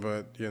 dude.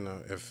 But,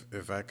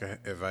 if I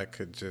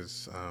could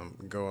just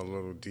go a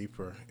little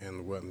deeper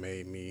in what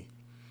made me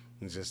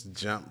just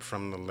jump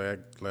from the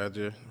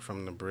ledger,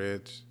 from the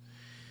bridge,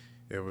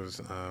 it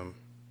was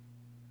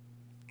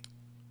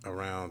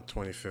around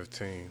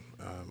 2015,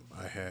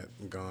 I had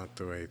gone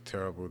through a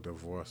terrible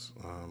divorce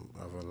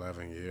of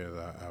 11 years.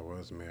 I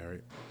was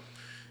married.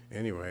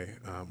 Anyway,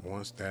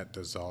 once that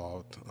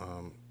dissolved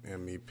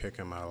and me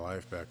picking my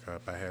life back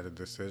up, I had a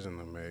decision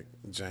to make.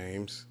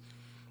 James,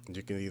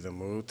 you can either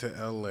move to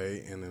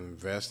L.A. and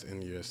invest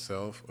in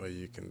yourself, or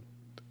you can.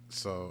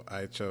 So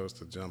I chose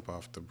to jump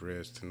off the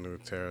bridge to new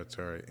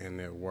territory, and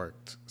it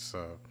worked.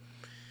 So.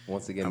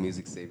 Once again,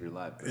 music saved your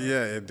life. Right?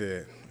 Yeah, it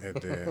did.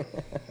 It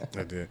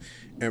did.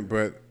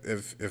 But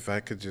if I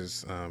could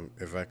just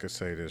if I could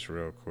say this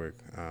real quick,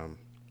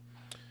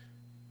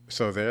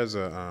 so there's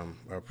a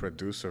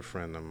producer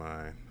friend of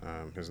mine.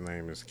 His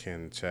name is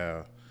Ken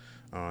Chow.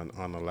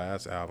 On the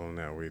last album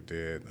that we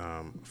did,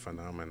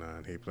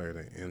 Phenomenon, he played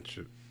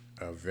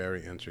a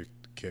very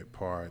intricate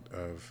part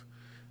of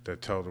the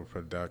total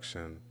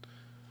production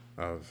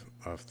of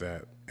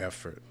that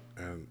effort,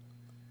 and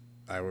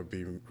I would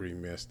be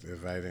remiss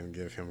if I didn't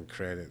give him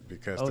credit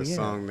because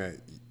song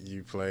that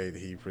you played,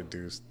 he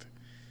produced.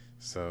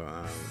 So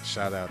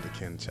shout out to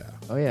Ken Chow.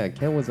 Oh yeah,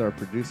 Ken was our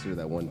producer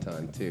that one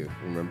time too.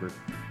 Remember?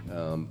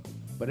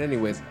 But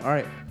anyways, all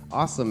right,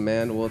 awesome,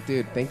 man. Well,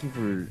 dude, thank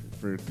you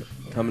for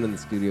coming in the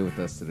studio with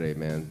us today,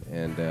 man.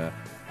 And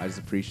I just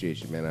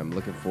appreciate you, man. I'm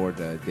looking forward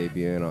to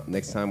debuting.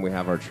 Next time we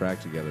have our track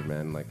together,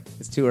 man.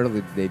 It's too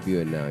early to debut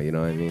it now. You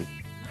know what I mean?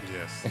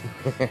 Yes.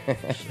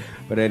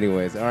 But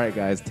anyways, all right,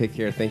 guys, take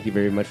care. Thank you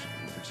very much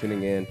for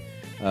tuning in.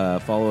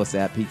 Follow us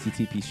at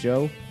PTTP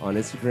Show on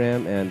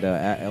Instagram and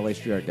at LA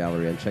Street Art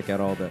Gallery, and check out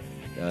all the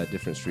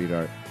different street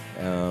art.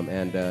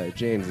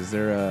 James,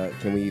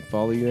 can we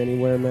follow you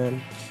anywhere,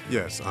 man?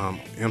 Yes,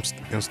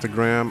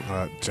 Instagram,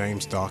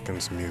 James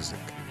Dawkins Music.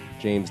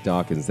 James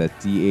Dawkins.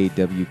 That's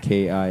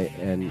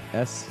DAWKINS.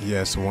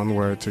 Yes, one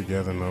word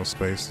together, no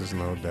spaces,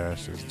 no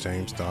dashes.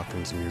 James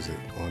Dawkins Music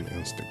on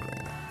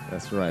Instagram.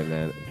 That's right,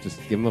 man.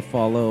 Just give him a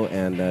follow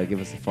and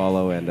give us a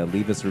follow and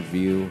leave us a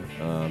review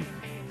on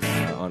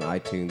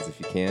iTunes if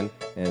you can.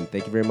 And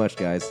thank you very much,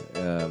 guys.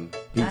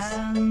 Peace.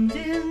 And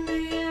in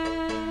the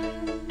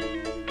end,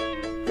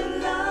 the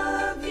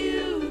love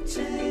you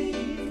take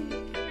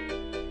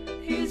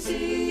is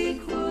easy.